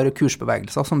du har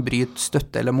kursbevegelser som bryter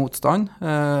støtte eller motstand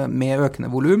med økende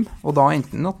volum, og da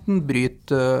enten at den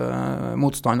bryter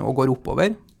motstand og går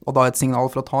oppover, og da et signal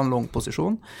for å ta en long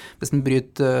posisjon. Hvis den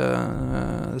bryter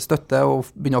støtte og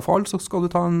begynner å falle, så skal du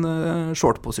ta en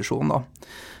short posisjon da.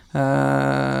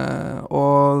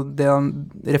 Og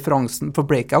referansen for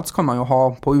breakouts kan man jo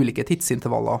ha på ulike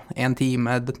tidsintervaller. 1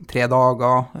 time, 3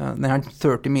 dager. Denne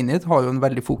 30 minute har jo en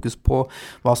veldig fokus på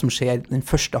hva som skjer den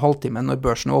første halvtimen når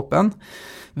børsen åpen.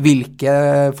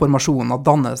 Hvilke formasjoner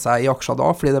danner seg i aksjer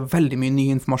da, fordi det veldig mye ny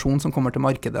informasjon som kommer til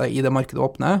markedet i det markedet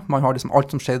åpner. Man har liksom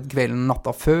alt som skjedde kvelden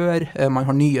natta før, man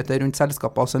har nyheter rundt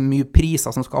selskapet, altså mye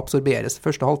priser som skal absorberes i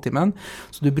første halvtimen.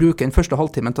 Så du bruker den første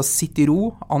halvtimen til å sitte i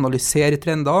ro, analysere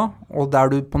trender, og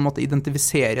der du på en måte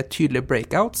identifiserer tydelige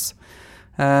breakouts,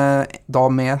 da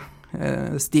med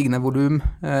stigende volum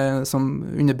som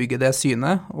underbygger det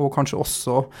synet, og kanskje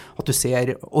også at du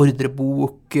ser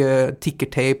ordrebok,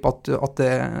 tickertape, at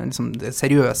det liksom det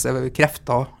seriøse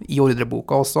krefter i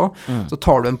ordreboka også. Så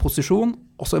tar du en posisjon,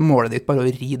 og så målet ditt bare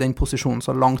å ri den posisjonen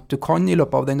så langt du kan i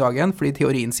løpet av den dagen, fordi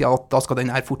teorien sier at da skal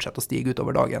den her fortsette å stige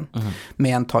utover dagen,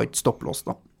 med en tight stop-loss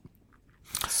da.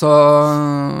 Så...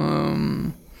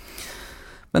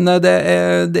 Men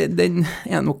den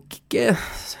nok ikke,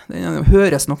 den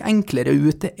høres nok enklere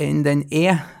ut enn den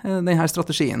denne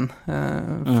strategien.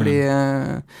 Fordi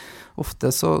ofte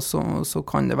så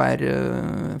kan det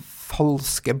være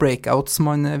falske breakouts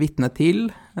man vitner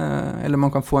til, eller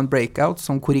man kan få en breakout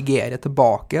som korrigerer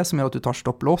tilbake, som gjør at du tar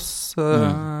stopp-loss.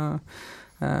 Og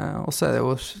så det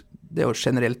jo det jo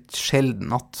generelt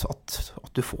sjelden at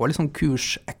du får liksom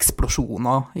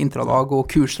kurseksplosjoner intradag og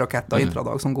kursraketter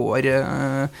intradag som går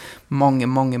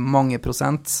mange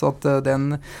prosent, så at det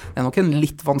er nok en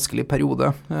litt vanskelig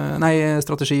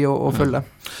strategi å følge.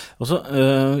 Også,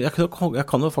 jeg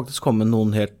kan jo faktisk komme med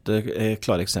noen helt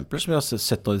klare eksempler som vi har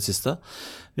sett nå i det siste.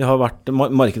 Vi har vært,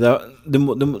 markedet,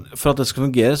 for at det skal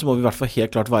fungere så må vi i hvert fall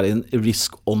helt klart være i en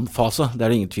risk-on-fase, det er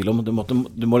det ingen tvil om. Du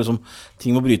må liksom,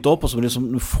 ting må bryte opp, og så må du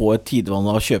liksom få et tidevann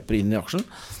av kjøper inn i aksjen.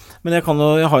 Men jeg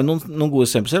har jo noen gode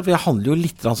eksempler selv, for jeg handler jo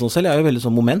litt sånn selv, jeg er jo veldig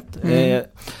sånn moment.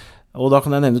 Og da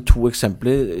kan jeg nevne 2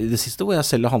 eksempler i det siste hvor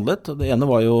jeg selv har handlet. Det ene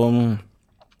var jo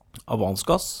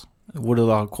Avansgass, hvor det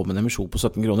da kom en emisjon på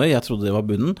 17 kroner. Jeg trodde det var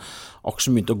bunnen.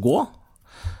 Aksjen begynte å gå.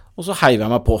 Og så heiv jeg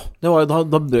meg på. Da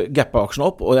gappet aksjen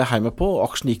opp, og jeg heiv meg på, og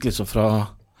aksjen gikk liksom fra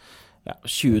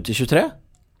 20 til 23,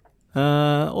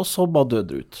 og så bare døde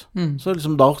det ut. Så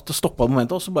liksom da stoppet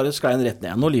momentet, og så bare sklei den rett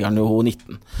ned. Nå ligger den jo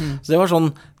 19. Så det var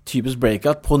sånn typisk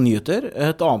breakout på nyheter.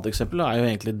 Et annet eksempel er jo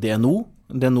egentlig DNO.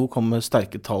 DNO kom med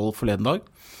sterke tall forleden dag.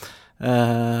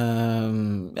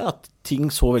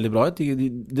 Ting så veldig bra ut.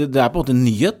 Det er på en måte en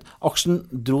nyhet. Aksjen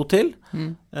dro til,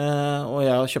 og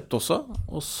jeg kjøpte også,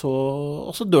 og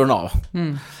så dør den av.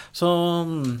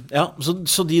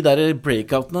 Så de der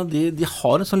breakoutene, de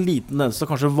har en sånn liten tendens til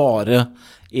å kanskje vare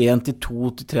 1 til 2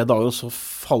 til 3 dager, og så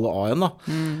falle av igjen da.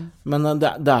 Men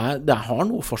det har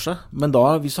noe for seg. Men da,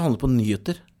 hvis du handler på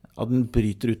nyheter, at den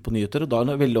bryter ut på nyheter, og da er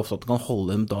det veldig ofte at den kan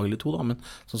holde en dag eller 2 da, men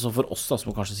sånn som for oss da,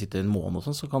 som kanskje sitter en måned og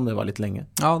sånn, så kan det være litt lenge.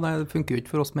 Ja, det funker jo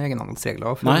ikke for oss med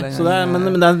egenhandelsregler. Nei, så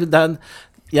men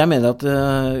jeg mener at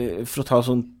for å ta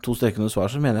sånn 2 strekkende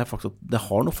svar, så mener jeg faktisk at det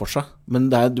har noe for seg,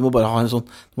 men du må bare ha en sånn,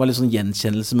 det må være litt sånn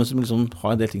gjenkjennelse, men som liksom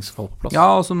har en del ting som faller på plass.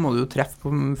 Ja, og så må du jo treffe på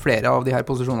flere av de her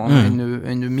posisjonene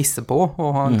enn du misser på,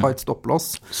 og ha en tight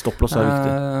stopplås. Stopplås er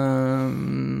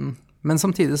viktig. Men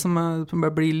samtidig som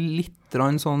jeg blir litt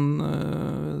sånn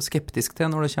skeptisk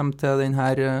til når det kommer til denne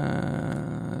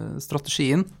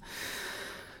strategien,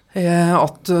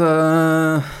 at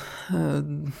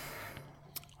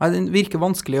den virker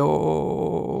vanskelig å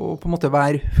på en måte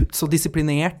være så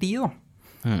disiplinert i da.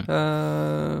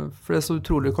 For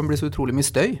det kan bli så utrolig mye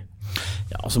støy.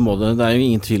 Ja, så det er jo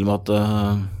ingen tvil om at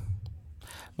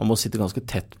man må sitte ganske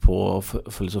tett på for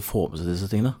å få med seg disse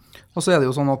tingene. Og så er det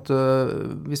jo sånn at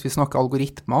hvis vi snakker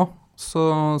algoritmer, så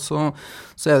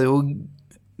er det jo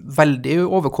veldig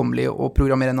overkommelig å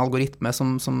programmere en algoritme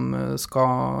som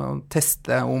skal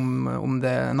teste om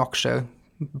det er en aksje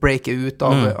breaker ut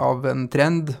av en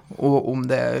trend, og om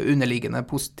det er underliggende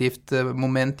positivt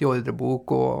moment i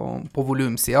ordrebok og på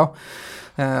volumsiden.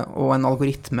 Og en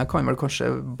algoritme kan vel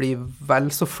kanskje bli vel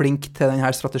så flink til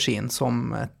denne strategien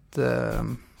som et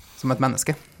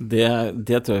menneske.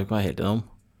 Det tror jeg ikke er helt enig om.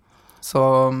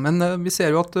 Men vi ser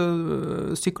jo at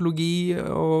psykologi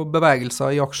og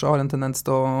bevegelser i aksjer har en tendens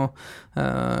til å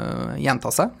gjenta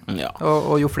seg. Ja.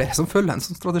 Og jo flere som følger en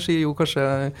sånn strategi, jo kanskje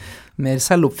mer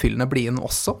selvoppfyllende blir den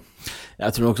også. Jeg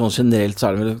tror nok sånn generelt så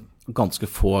er det vel ganske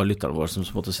få lyttere våre som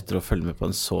måtte sitte og følge med på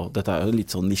en så. Dette er jo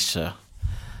litt sånn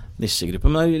nisjegruppe,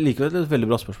 men jeg liker det et veldig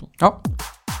bra spørsmål. Ja.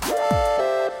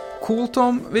 Cool,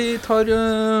 Tom. Vi tar...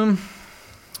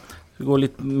 Vi går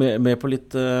litt med på litt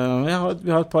vi har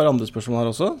et par andre spørsmål her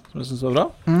også som jeg synes var bra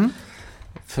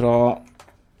fra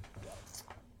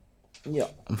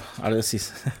er det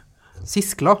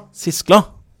Siskla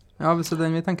ja, hvis det er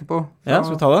den vi tenker på ja,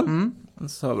 skal vi ta den?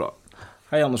 Så bra.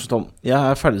 Hei Anders og Tom, jeg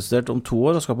er ferdigstudert om 2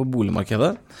 år og skal på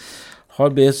boligmarkedet,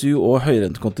 har BSU og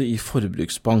høyrentekonto i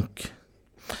forbruksbank,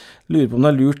 lurer på om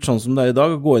det er lurt sånn som det er i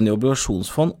dag å gå inn i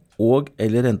obligasjonsfond og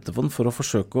eller rentefond for å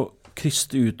forsøke å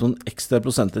kryste ut noen ekstra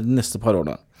prosenter de neste par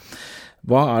årene.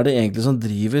 Hva er det egentlig som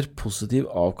driver positiv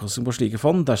avkastning på slike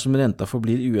fond dersom renta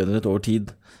forblir uendret over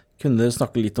tid? Kunne dere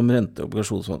snakke litt om rente- og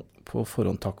obligasjonsfond? På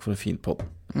forhånd takk for en fin podd.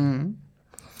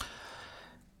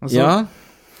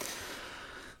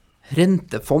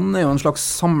 Rentefond er jo en slags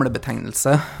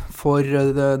samlebetegnelse for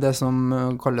det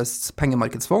som kalles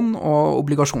pengemarkedsfond og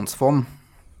obligasjonsfond.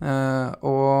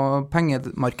 Og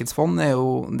pengemarkedsfond er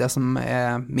jo det som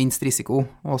er minst risiko,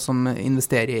 og som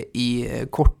investerer i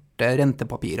korte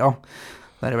rentepapirer.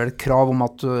 Det er vel et krav om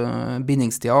at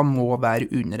bindingstida må være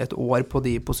under et år på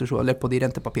de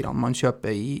rentepapirene man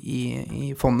kjøper i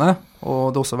fondet,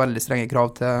 og det er også veldig strenge krav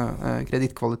til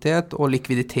kredittkvalitet og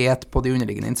likviditet på de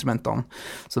underliggende instrumentene.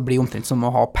 Så det blir omtrent som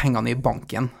å ha pengene i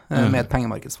banken med et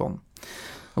pengemarkedsfond.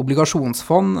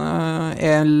 Obligasjonsfond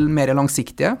er mer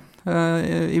langsiktige,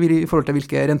 i forhold til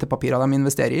hvilke rentepapirer de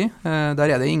investerer i.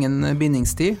 Der det ingen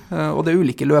bindingstid, og det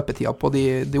ulike løpetider på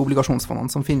de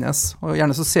obligasjonsfondene som finnes. Og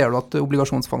gjerne så ser du at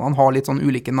obligasjonsfondene har litt sånn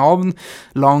ulike navn,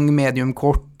 lang, medium,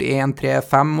 kort, 1, 3,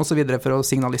 5 og så videre, for å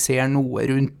signalisere noe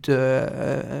rundt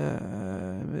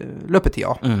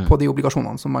løpetida på de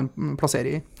obligasjonene som man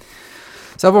plasserer i.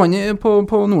 Så jeg var inne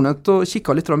på Nordnett og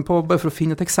kikket litt på, bare for å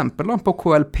finne et eksempel da, på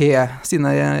KLP sine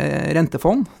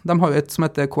rentefond. De har jo et som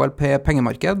heter KLP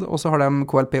pengemarked, og så har de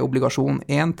KLP obligasjon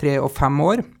 1, 3 og 5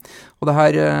 år. Og det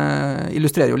her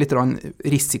illustrerer jo litt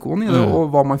risikoen i det, og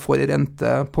hva man får i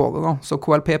rente på det da. Så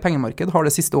KLP pengemarked har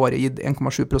det siste året gitt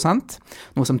 1,7%,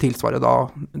 noe som tilsvarer da,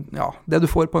 ja, det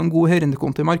du får på en god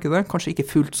høyrentekonto i markedet, kanskje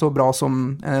ikke fullt så bra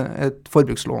som et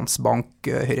forbrukslånsbank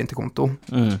høyrentekonto.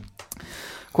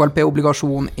 KLP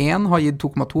obligasjon 1 har gitt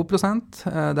 2,2%,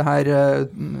 det her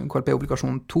KLP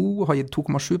obligasjon 2 har gitt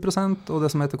 2,7%, og det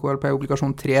som heter KLP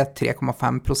obligasjon 3,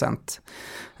 3,5%.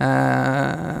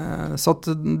 Så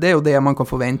at det jo det man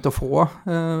kan forvente å få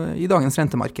i dagens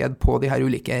rentemarked på de her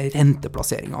ulike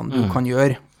renteplasseringene du kan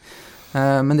gjøre.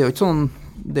 Men det jo ikke sånn,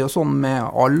 det jo sånn med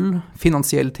all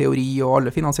finansiell teori og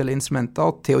alle finansielle instrumenter,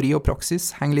 at teori og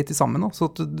praksis henger litt sammen.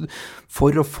 Så at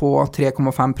for å få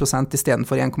 3,5% i stedet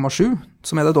for 1,7,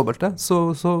 som det dobbelte,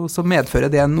 så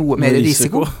medfører det noe mer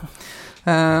risiko.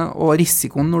 Og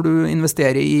risikoen når du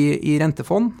investerer i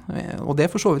rentefond, og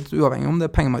det for så vidt uavhengig om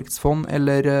det pengemarkedsfond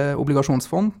eller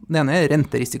obligasjonsfond, det ene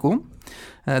renterisikoen.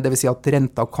 Det vil si at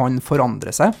renta kan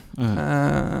forandre seg,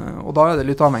 og da det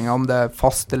litt avhengig av om det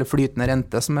fast eller flytende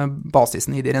rente som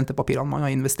basisen i de rentepapirene man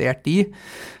har investert i.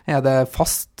 Det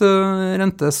fast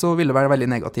rente, så vil det være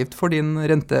veldig negativt for din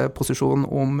renteposisjon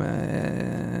om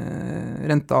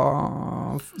renta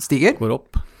stiger. Går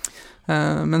opp.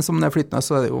 Men som det flytende,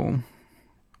 så det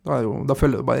da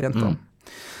følger du bare renta.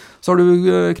 Så har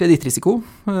du kredittrisiko,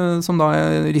 som da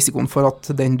risikoen for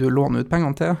at den du låner ut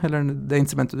pengene til, eller det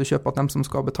instrumentet du kjøper at dem som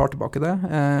skal betale tilbake det,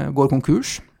 går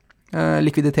konkurs.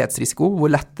 Likviditetsrisiko, hvor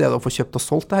lett det å få kjøpt og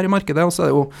solgt det her i markedet, og så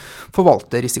det jo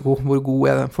forvalterrisiko, hvor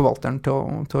god forvalteren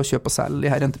til å kjøpe og selge de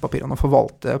her rentepapirene og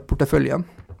forvalte porteføljen.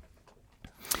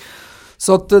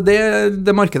 Så at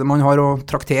det markedet man har å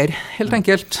traktere, helt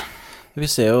enkelt. Vi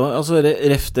ser jo, altså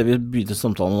ref det vi begynte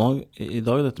samtalen om i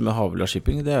dag, dette med Havila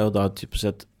Shipping, det jo da typisk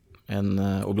sett en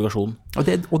obligasjon. Og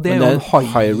det jo en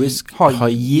high risk, high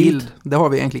yield. Det har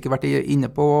vi egentlig ikke vært inne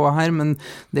på her, men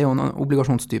det jo en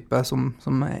obligasjonstype som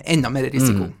enda mer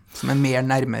risiko, som mer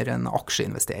nærmere en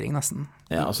aksjeinvestering nesten,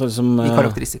 ja, altså liksom, i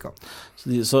karakteristika.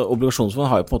 Så obligasjonsfond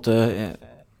har jo på en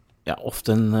måte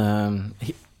ofte en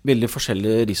veldig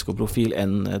forskjellig risikoprofil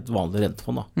enn et vanlig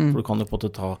rentefond da. For du kan jo på en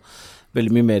måte ta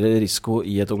veldig mye mer risiko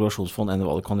i et obligasjonsfond enn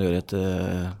hva du kan gjøre i et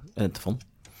rentefond.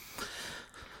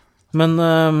 Men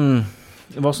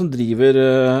hva som driver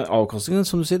avkastningen,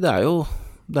 som du sier, det jo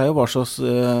hva slags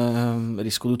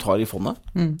risiko du tar i fondet,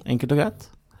 enkelt og greit.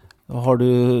 Har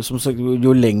du, som sagt,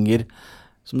 jo lenger,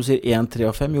 som du sier, 1, 3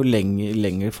 og 5, jo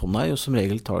lenger fondet jo som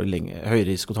regel tar høyere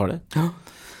risiko tar det. Ja.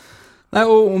 Nei,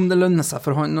 og om det lønner seg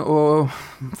for han å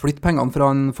flytte pengene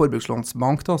fra en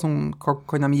forbrukslånsbank, da, som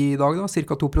kan de gi i dag, da,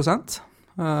 cirka 2%.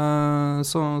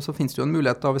 Så finnes det jo en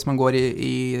mulighet da, hvis man går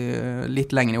i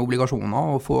litt lengre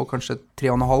obligasjoner og får kanskje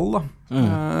 3,5 da.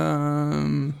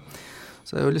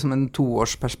 Så det jo liksom en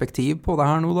 2-årsperspektiv på det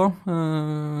her nå da,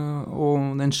 og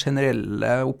den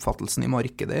generelle oppfattelsen i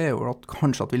markedet jo at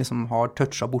kanskje at vi liksom har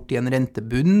touchet bort i en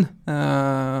rentebunn.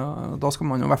 Da skal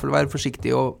man jo i hvert fall være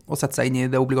forsiktig og sette seg inn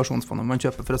i det obligasjonsfondet man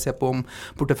kjøper for å se på om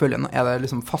porteføljen det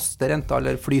liksom faste renter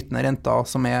eller flytende renter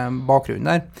som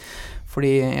bakgrunnen der.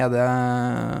 Fordi det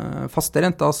faste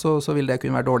renter, så vil det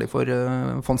kunne være dårlig for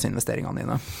fondsinvesteringene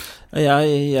dine.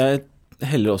 Jeg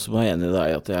heller også meg enig i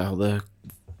deg at jeg hadde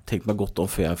tenkt meg godt om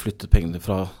før jeg flyttet pengene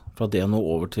fra det nå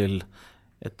over til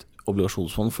et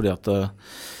obligasjonsfond, fordi at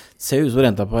ser ut som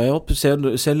renta på vei opp.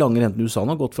 Ser lange renten i USA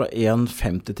nå har gått fra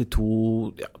 1,50 til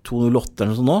 2,08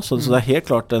 eller sånn nå, så det helt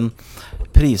klart en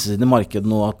prises i markedet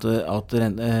nå at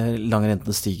lange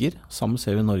rentene stiger. Samme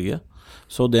ser vi i Norge.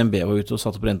 Så DNB var ute og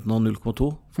satte på renten nå 0,2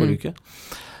 forrige uke.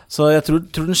 Så jeg tror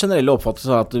den generelle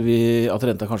oppfattelsen at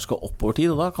renta kanskje skal opp over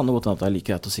tid, og da kan det godt hende at det like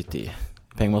greit å sitte i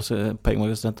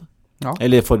pengemarkedsrente. Ja.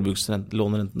 Eller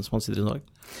forbrukslånerenten som man sitter i dag.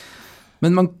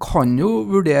 Men man kan jo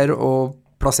vurdere å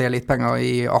plassere litt penger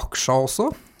i aksjer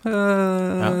også,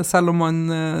 selv om man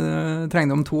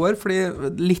trenger det om 2 år, fordi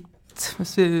litt for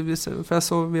jeg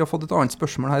så vi har fått et annet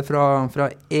spørsmål her fra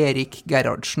Erik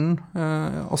Gerhardsen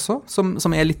også,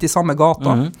 som litt i samme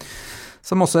gata.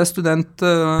 Som også student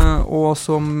og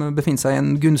som befinner seg i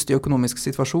en gunstig økonomisk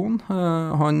situasjon.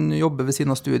 Han jobber ved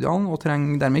siden av studiene og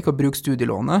trenger dermed ikke å bruke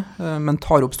studielånet, men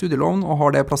tar opp studielån og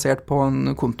har det plassert på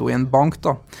en konto i en bank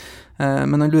da.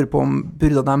 Men han lurer på om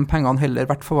burde de pengene heller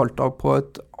vært forvaltet på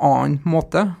et annen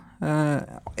måte.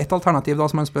 Et alternativ da,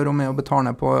 som han spør om er å betale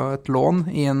ned på et lån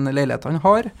i en leilighet han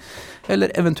har,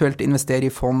 eller eventuelt investere i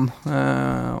fond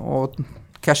og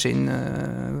cashe inn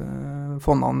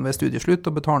fondene ved studieslutt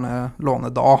og betale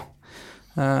lånet da.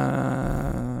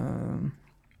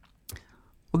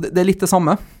 Og det er litt det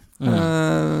samme.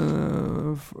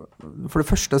 For det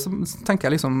første så tenker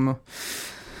jeg liksom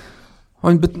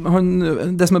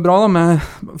det som er bra da med,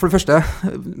 for det første,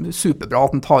 superbra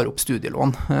at han tar opp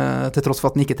studielån, til tross for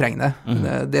at han ikke trenger det.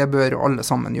 Det bør alle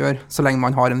sammen gjøre, så lenge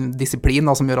man har en disiplin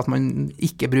da, som gjør at man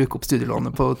ikke bruker opp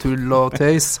studielånet på tull og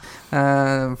tøys,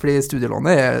 fordi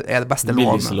studielånet er det beste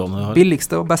lånet.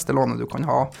 Billigste og beste lånet du kan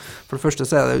ha. For det første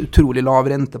så er det utrolig lav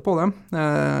rente på det,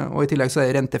 og i tillegg så er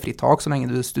det rentefritak så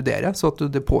lenge du studerer, så at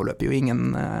det påløper jo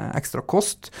ingen ekstra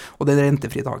kost, og det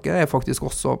rentefritaket er faktisk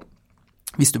også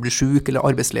hvis du blir syk eller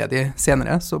arbeidsledig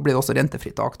senere, så blir det også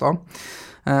rentefritak da.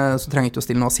 Så trenger du ikke å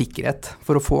stille noe sikkerhet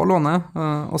for å få lånet,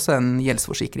 og så en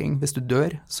gjeldsforsikring. Hvis du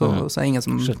dør, så er det ingen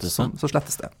som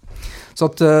slettes det. Så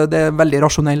at det er veldig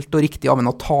rasjonelt og riktig av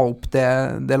en å ta opp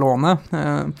det lånet.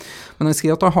 Men han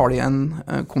skriver at han har det i en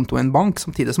konto i en bank,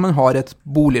 samtidig som han har et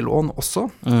boliglån også.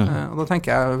 Og da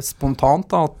tenker jeg spontant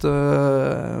da, at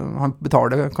han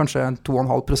betaler kanskje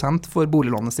 2,5% for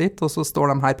boliglånet sitt, og så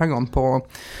står de her pengene på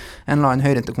en eller annen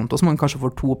høyrentekonto som han kanskje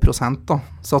får 2% da.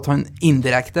 Så at han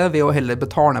indirekte ved å heller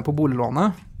betale ned på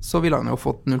boliglånet, så vil han jo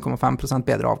fått 0,5%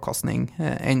 bedre avkastning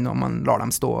enn om man lar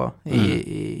dem stå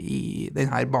i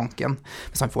denne banken,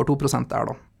 hvis han får 2% der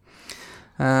da.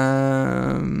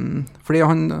 Fordi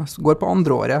han går på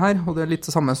andre året her, og det er litt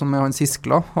det samme som med han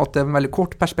Siskla, at det er en veldig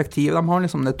kort perspektiv de har,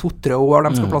 liksom det er 2-3 år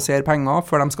de skal plassere penger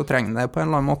før de skal trenge det på en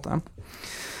eller annen måte.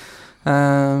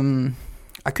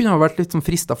 Jeg kunne ha vært litt sånn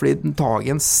fristet, fordi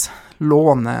dagens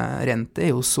lånerente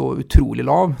er jo så utrolig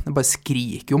lav. Det bare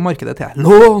skriker jo markedet til.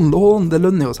 Lån, det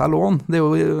lønner jo seg lån. Det er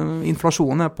jo,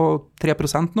 inflasjonen er på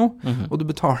 3% nå, og du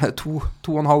betaler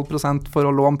 2,5% for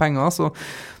å låne penger, så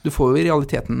du får jo i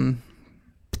realiteten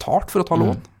betalt for å ta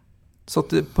lån. Så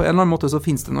at på en eller annen måte så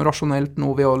finnes det noe rasjonelt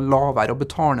nå ved å la være å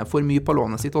betale for mye på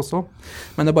lånet sitt også.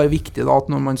 Men det er bare viktig da at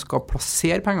når man skal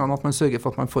plassere pengene, at man sørger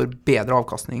for at man får bedre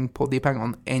avkastning på de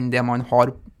pengene enn det man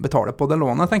har betalt på det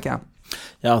lånet, tenker jeg.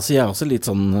 Ja, altså jeg er også litt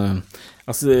sånn,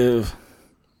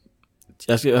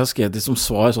 jeg har skrevet det som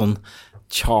svar sånn,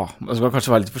 man skal kanskje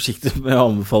være litt forsiktig med å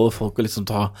anbefale folk å liksom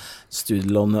ta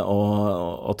studielånet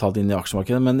og ta det inn i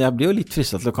aksjemarkedet, men jeg blir jo litt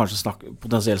fristet til å kanskje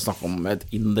potensielt snakke om et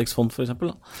indeksfond for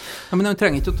eksempel. Ja, men jeg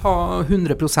trenger ikke å ta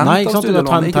 100% av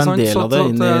studielånet, ikke sant? Så det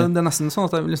er nesten sånn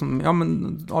at jeg liksom, ja, men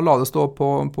la det stå på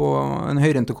en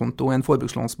høyrentekonto i en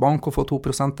forbrukslånsbank og få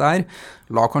 2% der,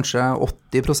 la kanskje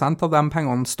 80% av de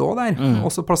pengene stå der,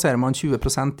 og så plasserer man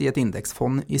 20% i et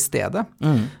indeksfond i stedet.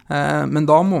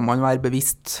 Men da må man være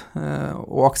bevisst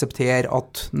og akseptere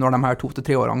at når de her 2 til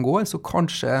 3 årene går, så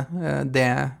kanskje det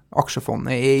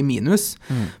aksjefondet er i minus,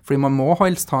 fordi man må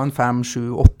helst ha en 5, 7,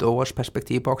 8 års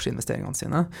perspektiv på aksjeinvesteringene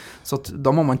sine, så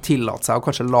da må man tillate seg å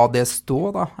kanskje la det stå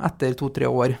da, etter 2-3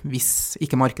 år, hvis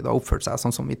ikke markedet har oppført seg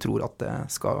sånn som vi tror at det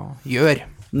skal gjøre.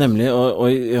 Nemlig,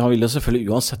 og han vil jo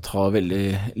selvfølgelig uansett ha veldig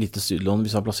lite studielån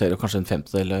hvis han plasserer kanskje en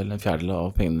femtedel eller en fjerdedel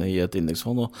av pengene i et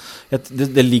indeksfond, og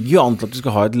det ligger jo an til at du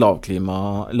skal ha et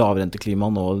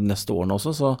lavrenteklima nå de neste årene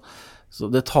også, så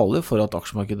det taler for at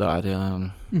aksjemarkedet er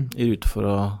i rute for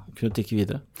å kunne tikke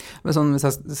videre. Men sånn, hvis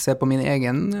jeg ser på min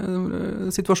egen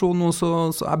situasjon nå,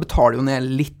 så jeg betaler jo ned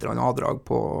litt avdrag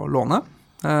på lånet.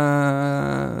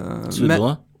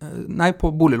 Studielånet? Nei,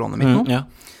 på boliglånet mitt nå. Ja.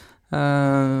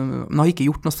 Men har ikke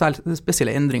gjort noen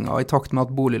spesielle endringer i takt med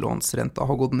at boliglånsrenta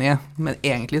har gått ned, men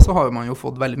egentlig så har man jo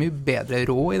fått veldig mye bedre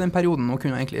råd i den perioden og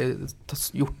kunne egentlig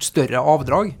gjort større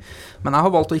avdrag, men jeg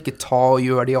har valgt å ikke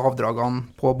gjøre de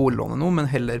avdragene på boliglånet nå,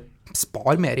 men heller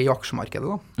spare mer i aksjemarkedet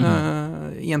da.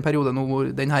 I en periode nå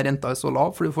hvor denne renta er så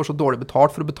lav, for du får så dårlig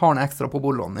betalt for å betale ekstra på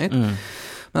boliglånet ditt.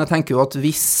 Men jeg tenker jo at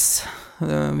hvis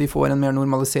vi får en mer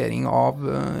normalisering av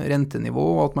rentenivå,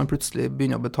 og at man plutselig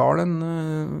begynner å betale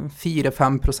en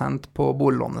 4-5% på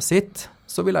boliglånet sitt,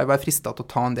 så vil jeg være fristet til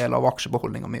å ta en del av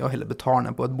aksjebeholdningen min og heller betale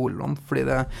ned på et boliglån, fordi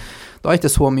da er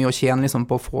ikke så mye å tjene liksom,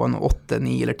 på å få en 8,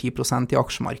 9 eller 10% i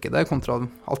aksjemarkedet kontra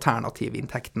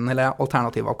alternativinntekten eller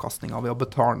alternativavkastningen ved å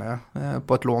betale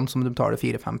på et lån som du betaler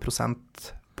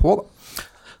 4-5% på da.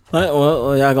 Nei,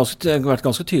 og jeg har vært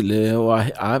ganske tydelig, og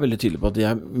jeg er veldig tydelig på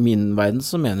at min verden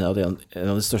så mener jeg at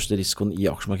en av de største risikoen i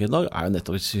aksjemarkedet i dag er jo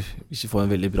nettopp hvis vi får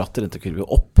en veldig bratt rentekurve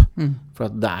opp. For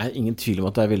at det er ingen tvil om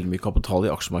at det er veldig mye kapital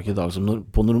i aksjemarkedet i dag som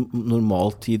på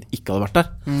normal tid ikke hadde vært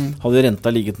der. Hadde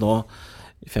renta ligget nå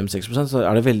 5-6%, så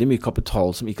er det veldig mye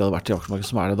kapital som ikke hadde vært i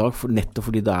aksjemarkedet som er det i dag,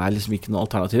 nettopp fordi det er liksom ikke noen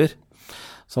alternativer.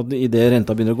 Så i det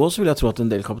renta begynner å gå, så vil jeg tro at en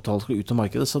del kapital skal ut av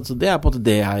markedet. Så det er på en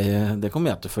måte det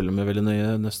kommer jeg til å følge med veldig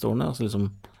nøye neste årene, altså liksom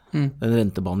den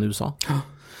rentebanen i USA.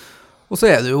 Og så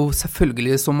er det jo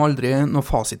selvfølgelig som aldri noe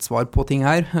fasitsvar på ting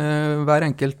her. Hver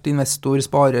enkelt investor,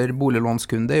 sparer,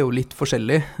 boliglånskunde er jo litt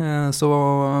forskjellig. Så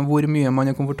hvor mye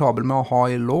man er komfortabel med å ha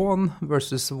i lån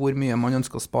versus hvor mye man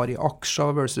ønsker å spare i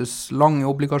aksjer versus lange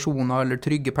obligasjoner eller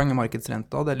trygge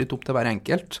pengemarkedsrenter, det er litt opp til hver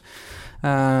enkelt.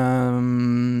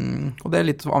 Og det er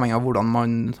litt avhengig av hvordan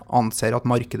man anser at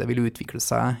markedet vil utvikle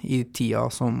seg i tida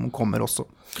som kommer også.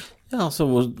 Ja, altså,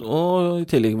 og i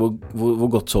tillegg hvor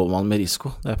godt sover man med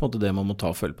risiko. Det er på en måte det man må ta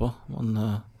og følge på. Man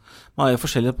er jo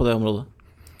forskjellig på det området.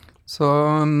 Så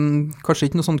kanskje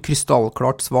ikke noe sånn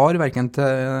krystallklart svar, hverken til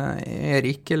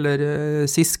Erik eller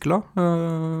Siskla.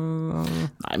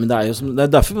 Nei, men det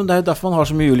er derfor man har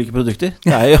så mye ulike produkter.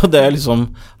 Det er liksom,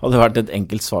 hadde det vært et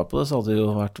enkelt svar på det, så hadde det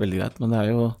jo vært veldig greit. Men det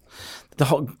er jo,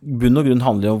 bunn og grunn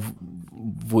handler jo om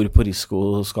hvor på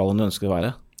risikoskalaen du ønsker å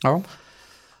være. Ja.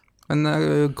 Men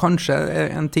kanskje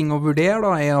en ting å vurdere da,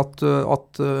 er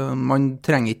at man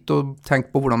trenger ikke å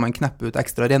tenke på hvordan man knepper ut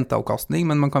ekstra renteavkastning,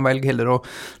 men man kan velge heller å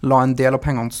la en del av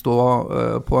pengene stå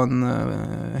på en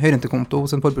høyrentekonto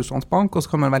hos en forbrukslandsbank, og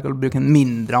så kan man velge å bruke en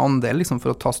mindre andel liksom,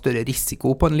 for å ta større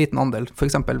risiko på en liten andel, for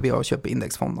eksempel ved å kjøpe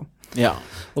indeksfond. Da. Ja,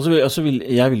 og så vil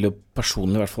jeg jo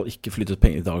personlig i hvert fall ikke flytte ut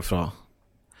penger i dag fra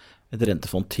et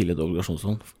rentefond til et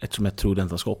obligasjonsfond, ettersom jeg tror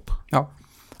renta skal opp. Ja,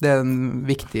 det er en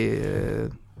viktig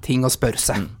ting å spørre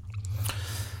seg.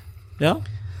 Ja.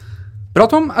 Bra,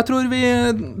 Tom. Jeg tror vi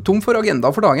er tom for agenda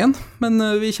for dagen, men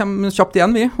vi kommer kjapt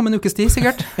igjen, vi, om en ukes tid,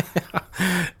 sikkert.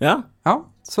 Ja. Ja,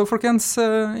 så folkens,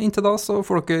 inntil da så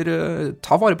får dere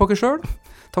ta vare på dere selv,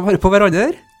 ta vare på hverandre.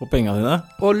 Og pengene dine.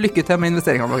 Og lykke til med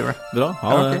investeringene dere. Bra,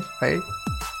 ha det. Okay. Hei.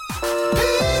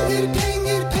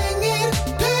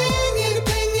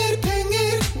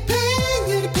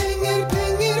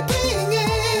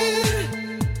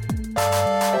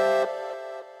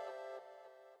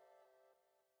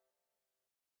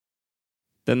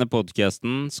 Denne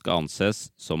podcasten skal anses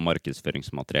som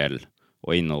markedsføringsmateriell,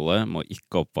 og innholdet må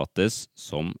ikke oppfattes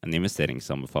som en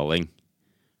investeringsanbefaling.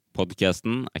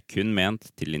 Podcasten er kun ment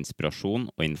til inspirasjon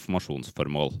og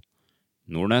informasjonsformål.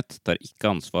 Nordnet tar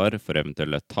ikke ansvar for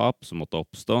eventuelle tap som måtte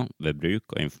oppstå ved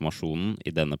bruk av informasjonen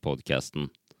i denne podcasten.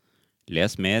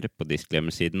 Les mer på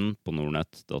disclaimer-siden på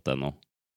nordnet.no.